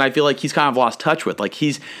something that I feel like he's kind of lost touch with. Like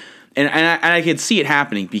and I can see it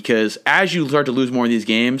happening, because as you start to lose more of these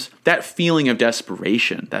games, that feeling of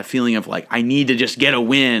desperation, that feeling of like I need to just get a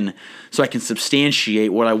win so I can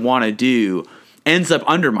substantiate what I want to do, ends up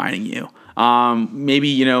undermining you.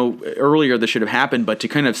 Maybe, earlier this should have happened, but to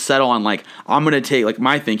kind of settle on like, I'm going to take, like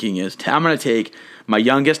my thinking is, I'm going to take my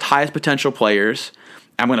youngest, highest potential players,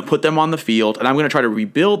 I'm going to put them on the field, and I'm going to try to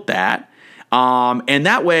rebuild that. And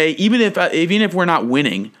that way, even if we're not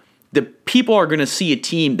winning, the people are going to see a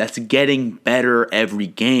team that's getting better every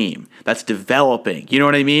game, that's developing. You know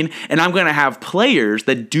what I mean? And I'm going to have players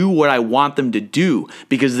that do what I want them to do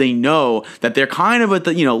because they know that they're kind of at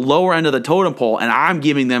the lower end of the totem pole, and I'm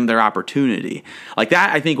giving them their opportunity. Like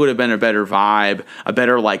that, I think would have been a better vibe, a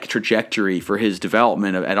better like trajectory for his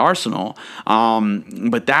development at Arsenal.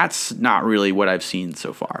 But that's not really what I've seen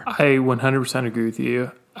so far. I 100% agree with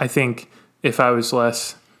you. I think if I was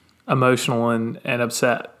less emotional and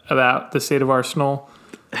upset about the state of Arsenal,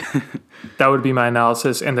 that would be my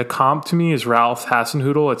analysis. And the comp to me is Ralph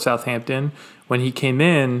Hasenhüttl at Southampton. When he came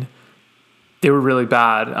in, they were really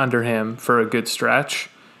bad under him for a good stretch.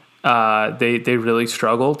 They really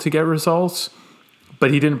struggled to get results,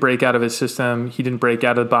 but he didn't break out of his system. He didn't break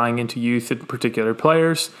out of buying into youth in particular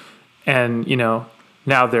players. And,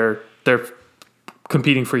 now they're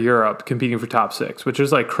competing for Europe, competing for top six, which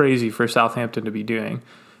is like crazy for Southampton to be doing.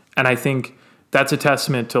 And I think that's a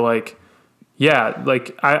testament to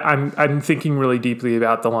I'm thinking really deeply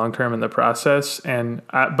about the long term and the process.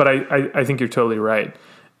 But I think you're totally right.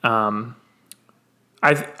 I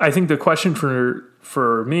think the question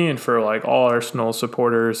for me and for like all Arsenal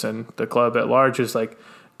supporters and the club at large is like,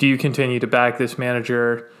 do you continue to back this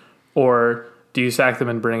manager or do you sack them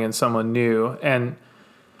and bring in someone new? And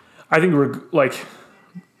I think we're like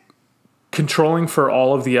controlling for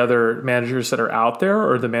all of the other managers that are out there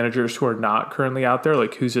or the managers who are not currently out there,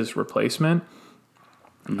 like who's his replacement.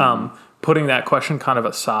 Putting that question kind of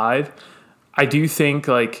aside, I do think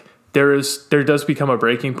like there does become a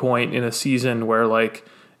breaking point in a season where like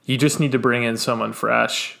you just need to bring in someone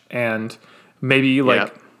fresh and maybe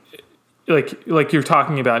like you're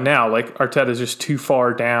talking about now, like Arteta is just too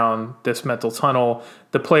far down this mental tunnel.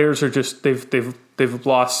 The players are just they've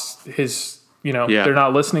lost his. They're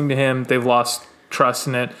not listening to him. They've lost trust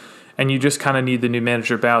in it. And you just kind of need the new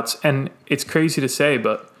manager bounce. And it's crazy to say,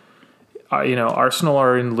 but, Arsenal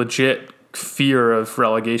are in legit fear of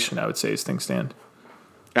relegation, I would say, as things stand.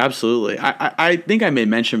 Absolutely. I think I may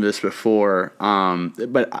mention this before,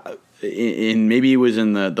 but maybe it was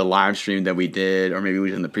in the live stream that we did, or maybe it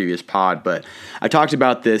was in the previous pod, but I talked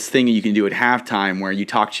about this thing that you can do at halftime where you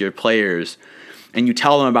talk to your players and you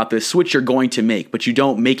tell them about this switch you're going to make, but you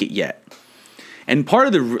don't make it yet. And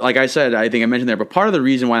part of like I said, I think I mentioned there, but part of the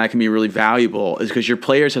reason why that can be really valuable is because your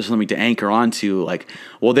players have something to anchor onto. Like,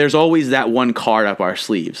 well, there's always that one card up our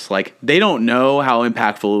sleeves. Like, they don't know how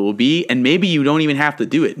impactful it will be, and maybe you don't even have to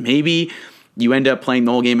do it. Maybe you end up playing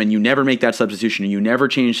the whole game and you never make that substitution and you never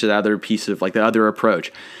change to the other piece of, like, the other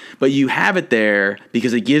approach. But you have it there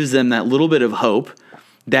because it gives them that little bit of hope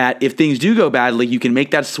that if things do go badly, you can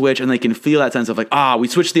make that switch and they can feel that sense of like, we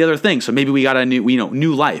switched the other thing, so maybe we got a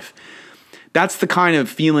new life. That's the kind of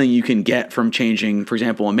feeling you can get from changing, for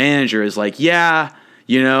example, a manager is like,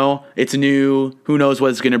 it's new, who knows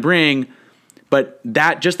what it's going to bring, but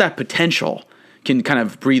that potential can kind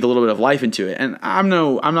of breathe a little bit of life into it. And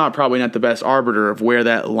I'm probably not the best arbiter of where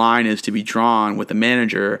that line is to be drawn with the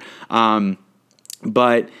manager,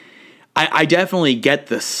 but I definitely get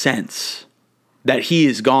the sense that he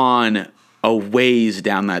has gone a ways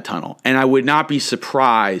down that tunnel. And I would not be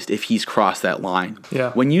surprised if he's crossed that line.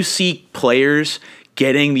 Yeah. When you see players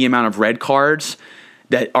getting the amount of red cards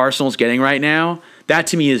that Arsenal's getting right now, that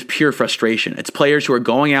to me is pure frustration. It's players who are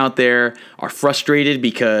going out there, are frustrated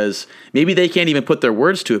because maybe they can't even put their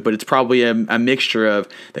words to it, but it's probably a mixture of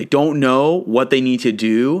they don't know what they need to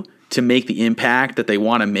do to make the impact that they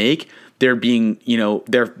want to make. They're being,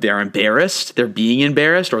 they're embarrassed. They're being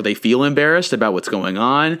embarrassed, or they feel embarrassed about what's going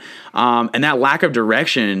on. And that lack of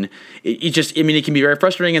direction, it can be very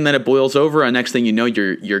frustrating. And then it boils over, and next thing you know,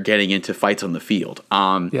 you're getting into fights on the field.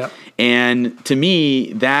 And to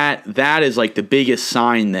me, that is like the biggest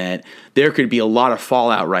sign that there could be a lot of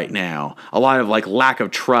fallout right now, a lot of like lack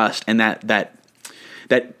of trust, and that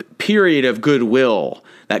period of goodwill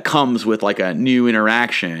that comes with like a new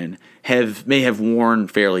interaction may have worn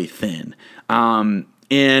fairly thin. And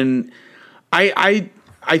I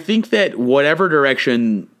think that whatever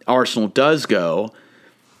direction Arsenal does go,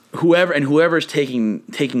 whoever's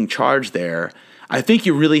taking charge there, I think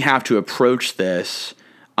you really have to approach this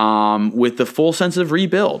with the full sense of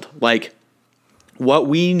rebuild. Like, what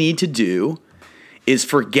we need to do is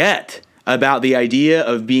forget about the idea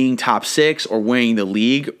of being top six or winning the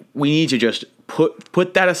league. We need to just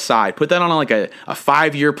put that aside. Put that on like a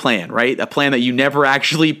 5-year plan, right? A plan that you never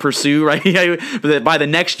actually pursue, right? By the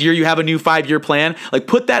next year you have a new 5-year plan. Like,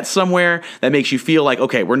 put that somewhere that makes you feel like,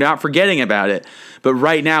 okay, we're not forgetting about it. But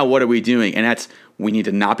right now, what are we doing? And we need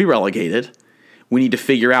to not be relegated. We need to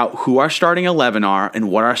figure out who our starting 11 are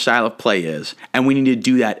and what our style of play is. And we need to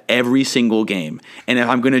do that every single game. And if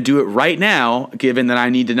I'm going to do it right now, given that I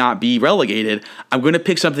need to not be relegated, I'm going to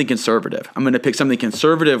pick something conservative. I'm going to pick something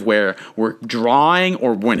conservative where we're drawing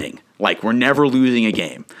or winning. Like we're never losing a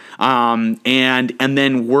game. And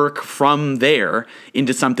then work from there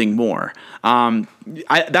into something more.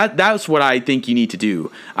 That's what I think you need to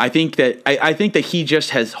do. I think that he just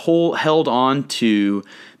has held on to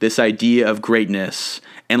this idea of greatness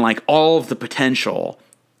and like all of the potential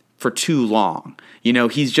for too long.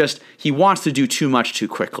 He wants to do too much too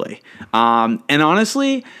quickly. And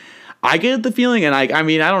honestly, I get the feeling, and I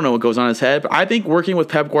mean, I don't know what goes on in his head, but I think working with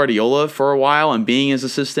Pep Guardiola for a while and being his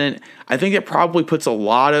assistant, I think it probably puts a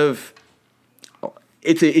lot of.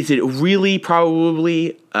 It's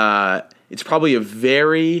probably a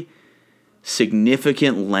very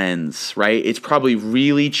significant lens, right? It's probably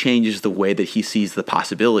really changes the way that he sees the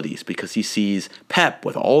possibilities because he sees Pep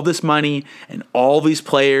with all this money and all these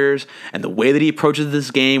players and the way that he approaches this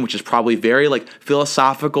game, which is probably very like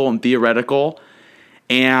philosophical and theoretical.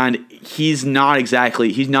 And he's not in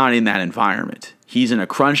that environment. He's in a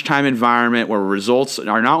crunch time environment where results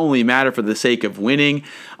are not only matter for the sake of winning,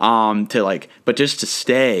 but just to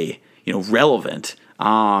stay, relevant.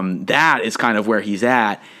 That is kind of where he's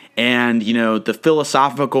at. And, the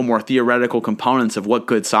philosophical, more theoretical components of what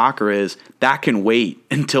good soccer is, that can wait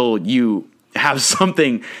until you have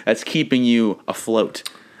something that's keeping you afloat.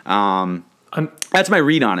 That's my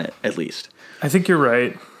read on it, at least. I think you're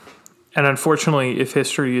right. And unfortunately, if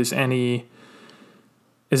history is any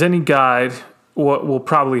guide, what will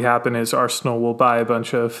probably happen is Arsenal will buy a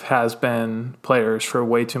bunch of has-been players for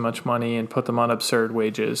way too much money and put them on absurd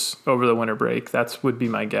wages over the winter break. That would be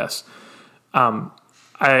my guess.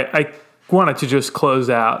 I wanted to just close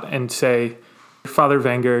out and say, Father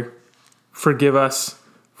Wenger, forgive us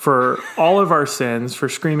for all of our sins, for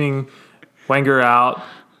screaming Wenger out,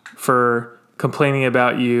 for complaining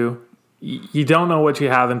about you. You don't know what you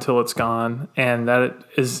have until it's gone, and that it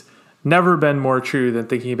has never been more true than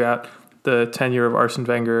thinking about the tenure of Arsene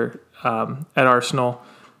Wenger at Arsenal.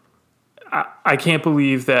 I can't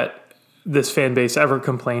believe that this fan base ever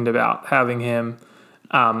complained about having him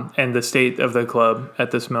and the state of the club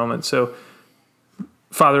at this moment. So,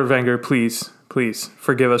 Father Wenger, please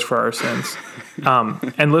forgive us for our sins.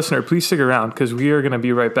 And listener, please stick around because we are going to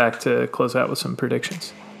be right back to close out with some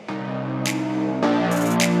predictions.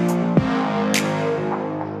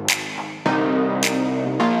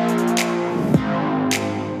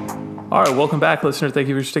 All right, welcome back, listener. Thank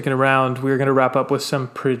you for sticking around. We're going to wrap up with some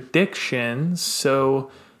predictions.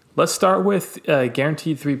 So let's start with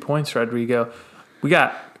guaranteed 3 points, Rodrigo. We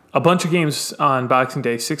got a bunch of games on Boxing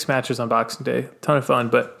Day, 6 matches on Boxing Day. Ton of fun.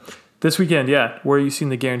 But this weekend, where are you seeing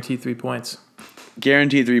the guaranteed 3 points?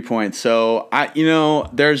 Guaranteed 3 points. So,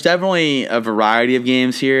 there's definitely a variety of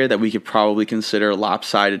games here that we could probably consider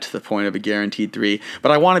lopsided to the point of a guaranteed 3.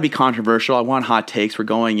 But I want to be controversial. I want hot takes. We're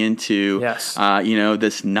going into,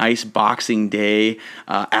 this nice Boxing Day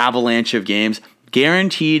avalanche of games.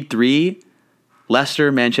 Guaranteed 3,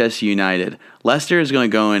 Leicester, Manchester United. Leicester is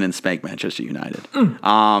going to go in and spank Manchester United.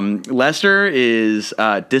 Leicester is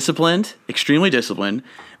disciplined, extremely disciplined.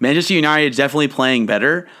 Manchester United is definitely playing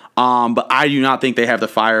better. But I do not think they have the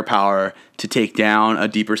firepower to take down a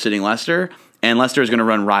deeper sitting Leicester, and Leicester is going to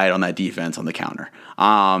run riot on that defense on the counter.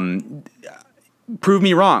 Prove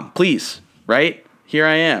me wrong, please, right? Here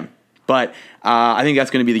I am. But I think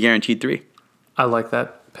that's going to be the guaranteed 3. I like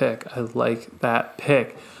that pick.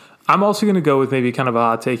 I'm also going to go with maybe kind of a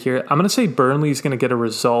hot take here. I'm going to say Burnley is going to get a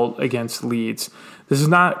result against Leeds. This is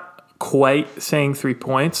not quite saying 3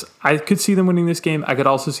 points. I could see them winning this game. I could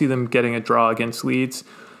also see them getting a draw against Leeds.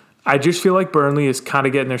 I just feel like Burnley is kind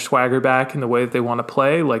of getting their swagger back in the way that they want to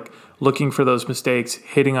play, like looking for those mistakes,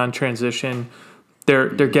 hitting on transition. They're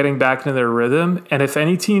getting back into their rhythm. And if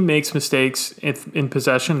any team makes mistakes in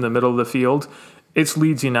possession in the middle of the field, it's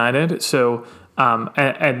Leeds United. So,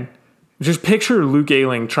 and just picture Luke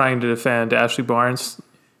Ayling trying to defend Ashley Barnes.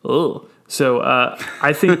 Ugh. So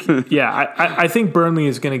I think, I think Burnley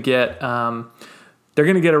is going to get they're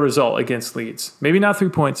going to get a result against Leeds. Maybe not 3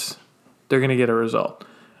 points. They're going to get a result.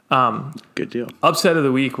 Good deal. Upset of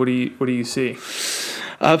the week. What do you see?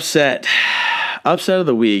 Upset of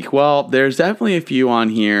the week. Well, there's definitely a few on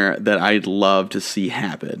here that I'd love to see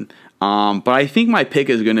happen. But I think my pick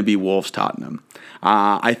is going to be Wolves Tottenham.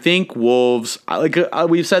 I think Wolves,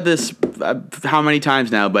 we've said this how many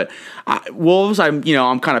times now, but Wolves, I'm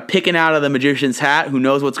kind of picking out of the magician's hat. Who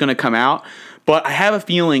knows what's going to come out? But I have a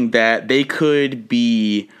feeling that they could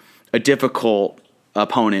be a difficult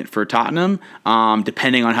opponent for Tottenham,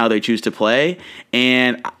 depending on how they choose to play.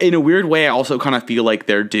 And in a weird way, I also kind of feel like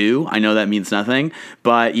they're due. I know that means nothing,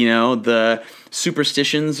 but the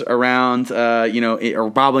superstitions around, or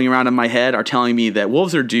bobbling around in my head are telling me that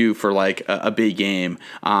Wolves are due for like a big game.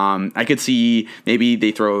 I could see maybe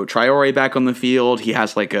they throw Traore back on the field. He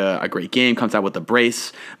has like a great game, comes out with a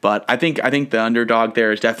brace. But I think the underdog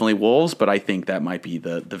there is definitely Wolves. But I think that might be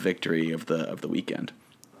the victory of the weekend.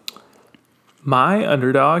 My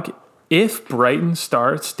underdog, if Brighton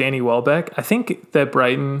starts Danny Welbeck, I think that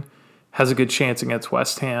Brighton has a good chance against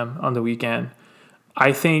West Ham on the weekend.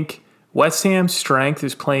 I think West Ham's strength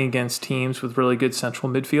is playing against teams with really good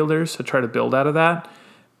central midfielders, so try to build out of that.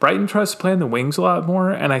 Brighton tries to play in the wings a lot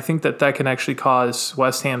more, and I think that can actually cause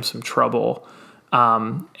West Ham some trouble.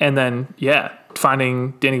 And then,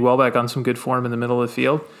 finding Danny Welbeck on some good form in the middle of the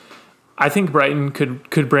field. I think Brighton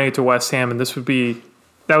could bring it to West Ham, and that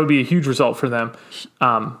would be a huge result for them.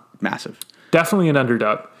 Massive. Definitely an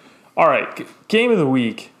underdog. All right, game of the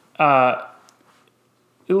week.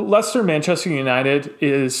 Leicester-Manchester United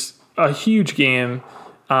is a huge game,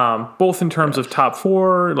 both in terms of top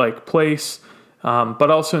four, like place, but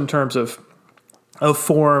also in terms of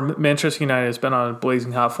form. Manchester United has been on a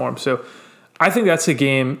blazing hot form. So I think that's the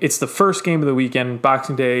game. It's the first game of the weekend,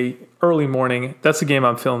 Boxing Day, early morning. That's the game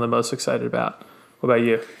I'm feeling the most excited about. What about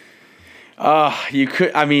you?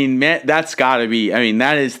 That's got to be,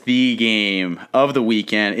 that is the game of the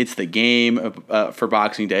weekend. It's the game for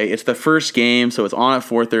Boxing Day. It's the first game, so it's on at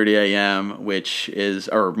 4:30 a.m., which is,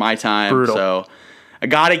 or my time. Brutal. So I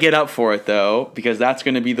got to get up for it, though, because that's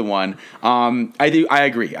going to be the one. I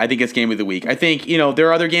agree. I think it's game of the week. I think, there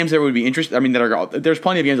are other games that would be interesting. There's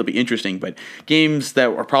plenty of games that will be interesting, but games that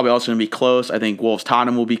are probably also going to be close. I think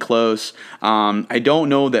Wolves-Tottenham will be close. I don't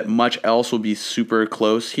know that much else will be super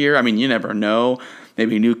close here. You never know.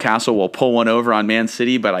 Maybe Newcastle will pull one over on Man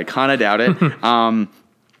City, but I kind of doubt it.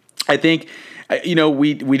 I think...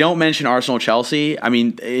 we don't mention Arsenal-Chelsea.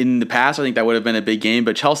 In the past, I think that would have been a big game,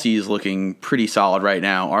 but Chelsea is looking pretty solid right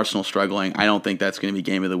now. Arsenal struggling. I don't think that's going to be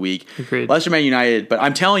game of the week. Agreed. Leicester Man United, but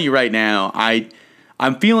I'm telling you right now,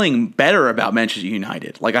 I'm feeling better about Manchester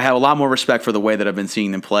United. Like, I have a lot more respect for the way that I've been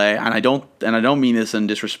seeing them play, and I don't mean this in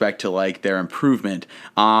disrespect to like their improvement.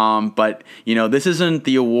 But this isn't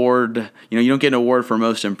the award. You don't get an award for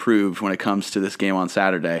most improved when it comes to this game on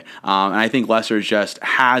Saturday. And I think Leicester just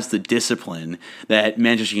has the discipline that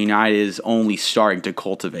Manchester United is only starting to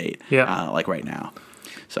cultivate. Like right now.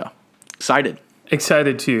 So excited.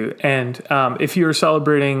 Excited too. And if you're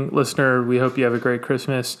celebrating, listener, we hope you have a great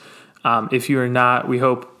Christmas. If you are not, we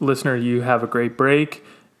hope, listener, you have a great break.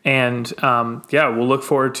 And we'll look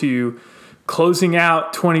forward to closing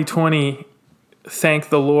out 2020. Thank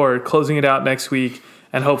the Lord. Closing it out next week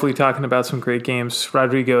and hopefully talking about some great games.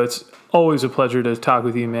 Rodrigo, it's always a pleasure to talk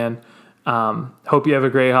with you, man. Hope you have a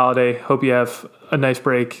great holiday. Hope you have a nice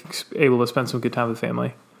break, able to spend some good time with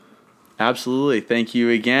family. Absolutely. Thank you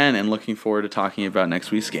again, and looking forward to talking about next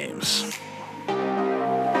week's games.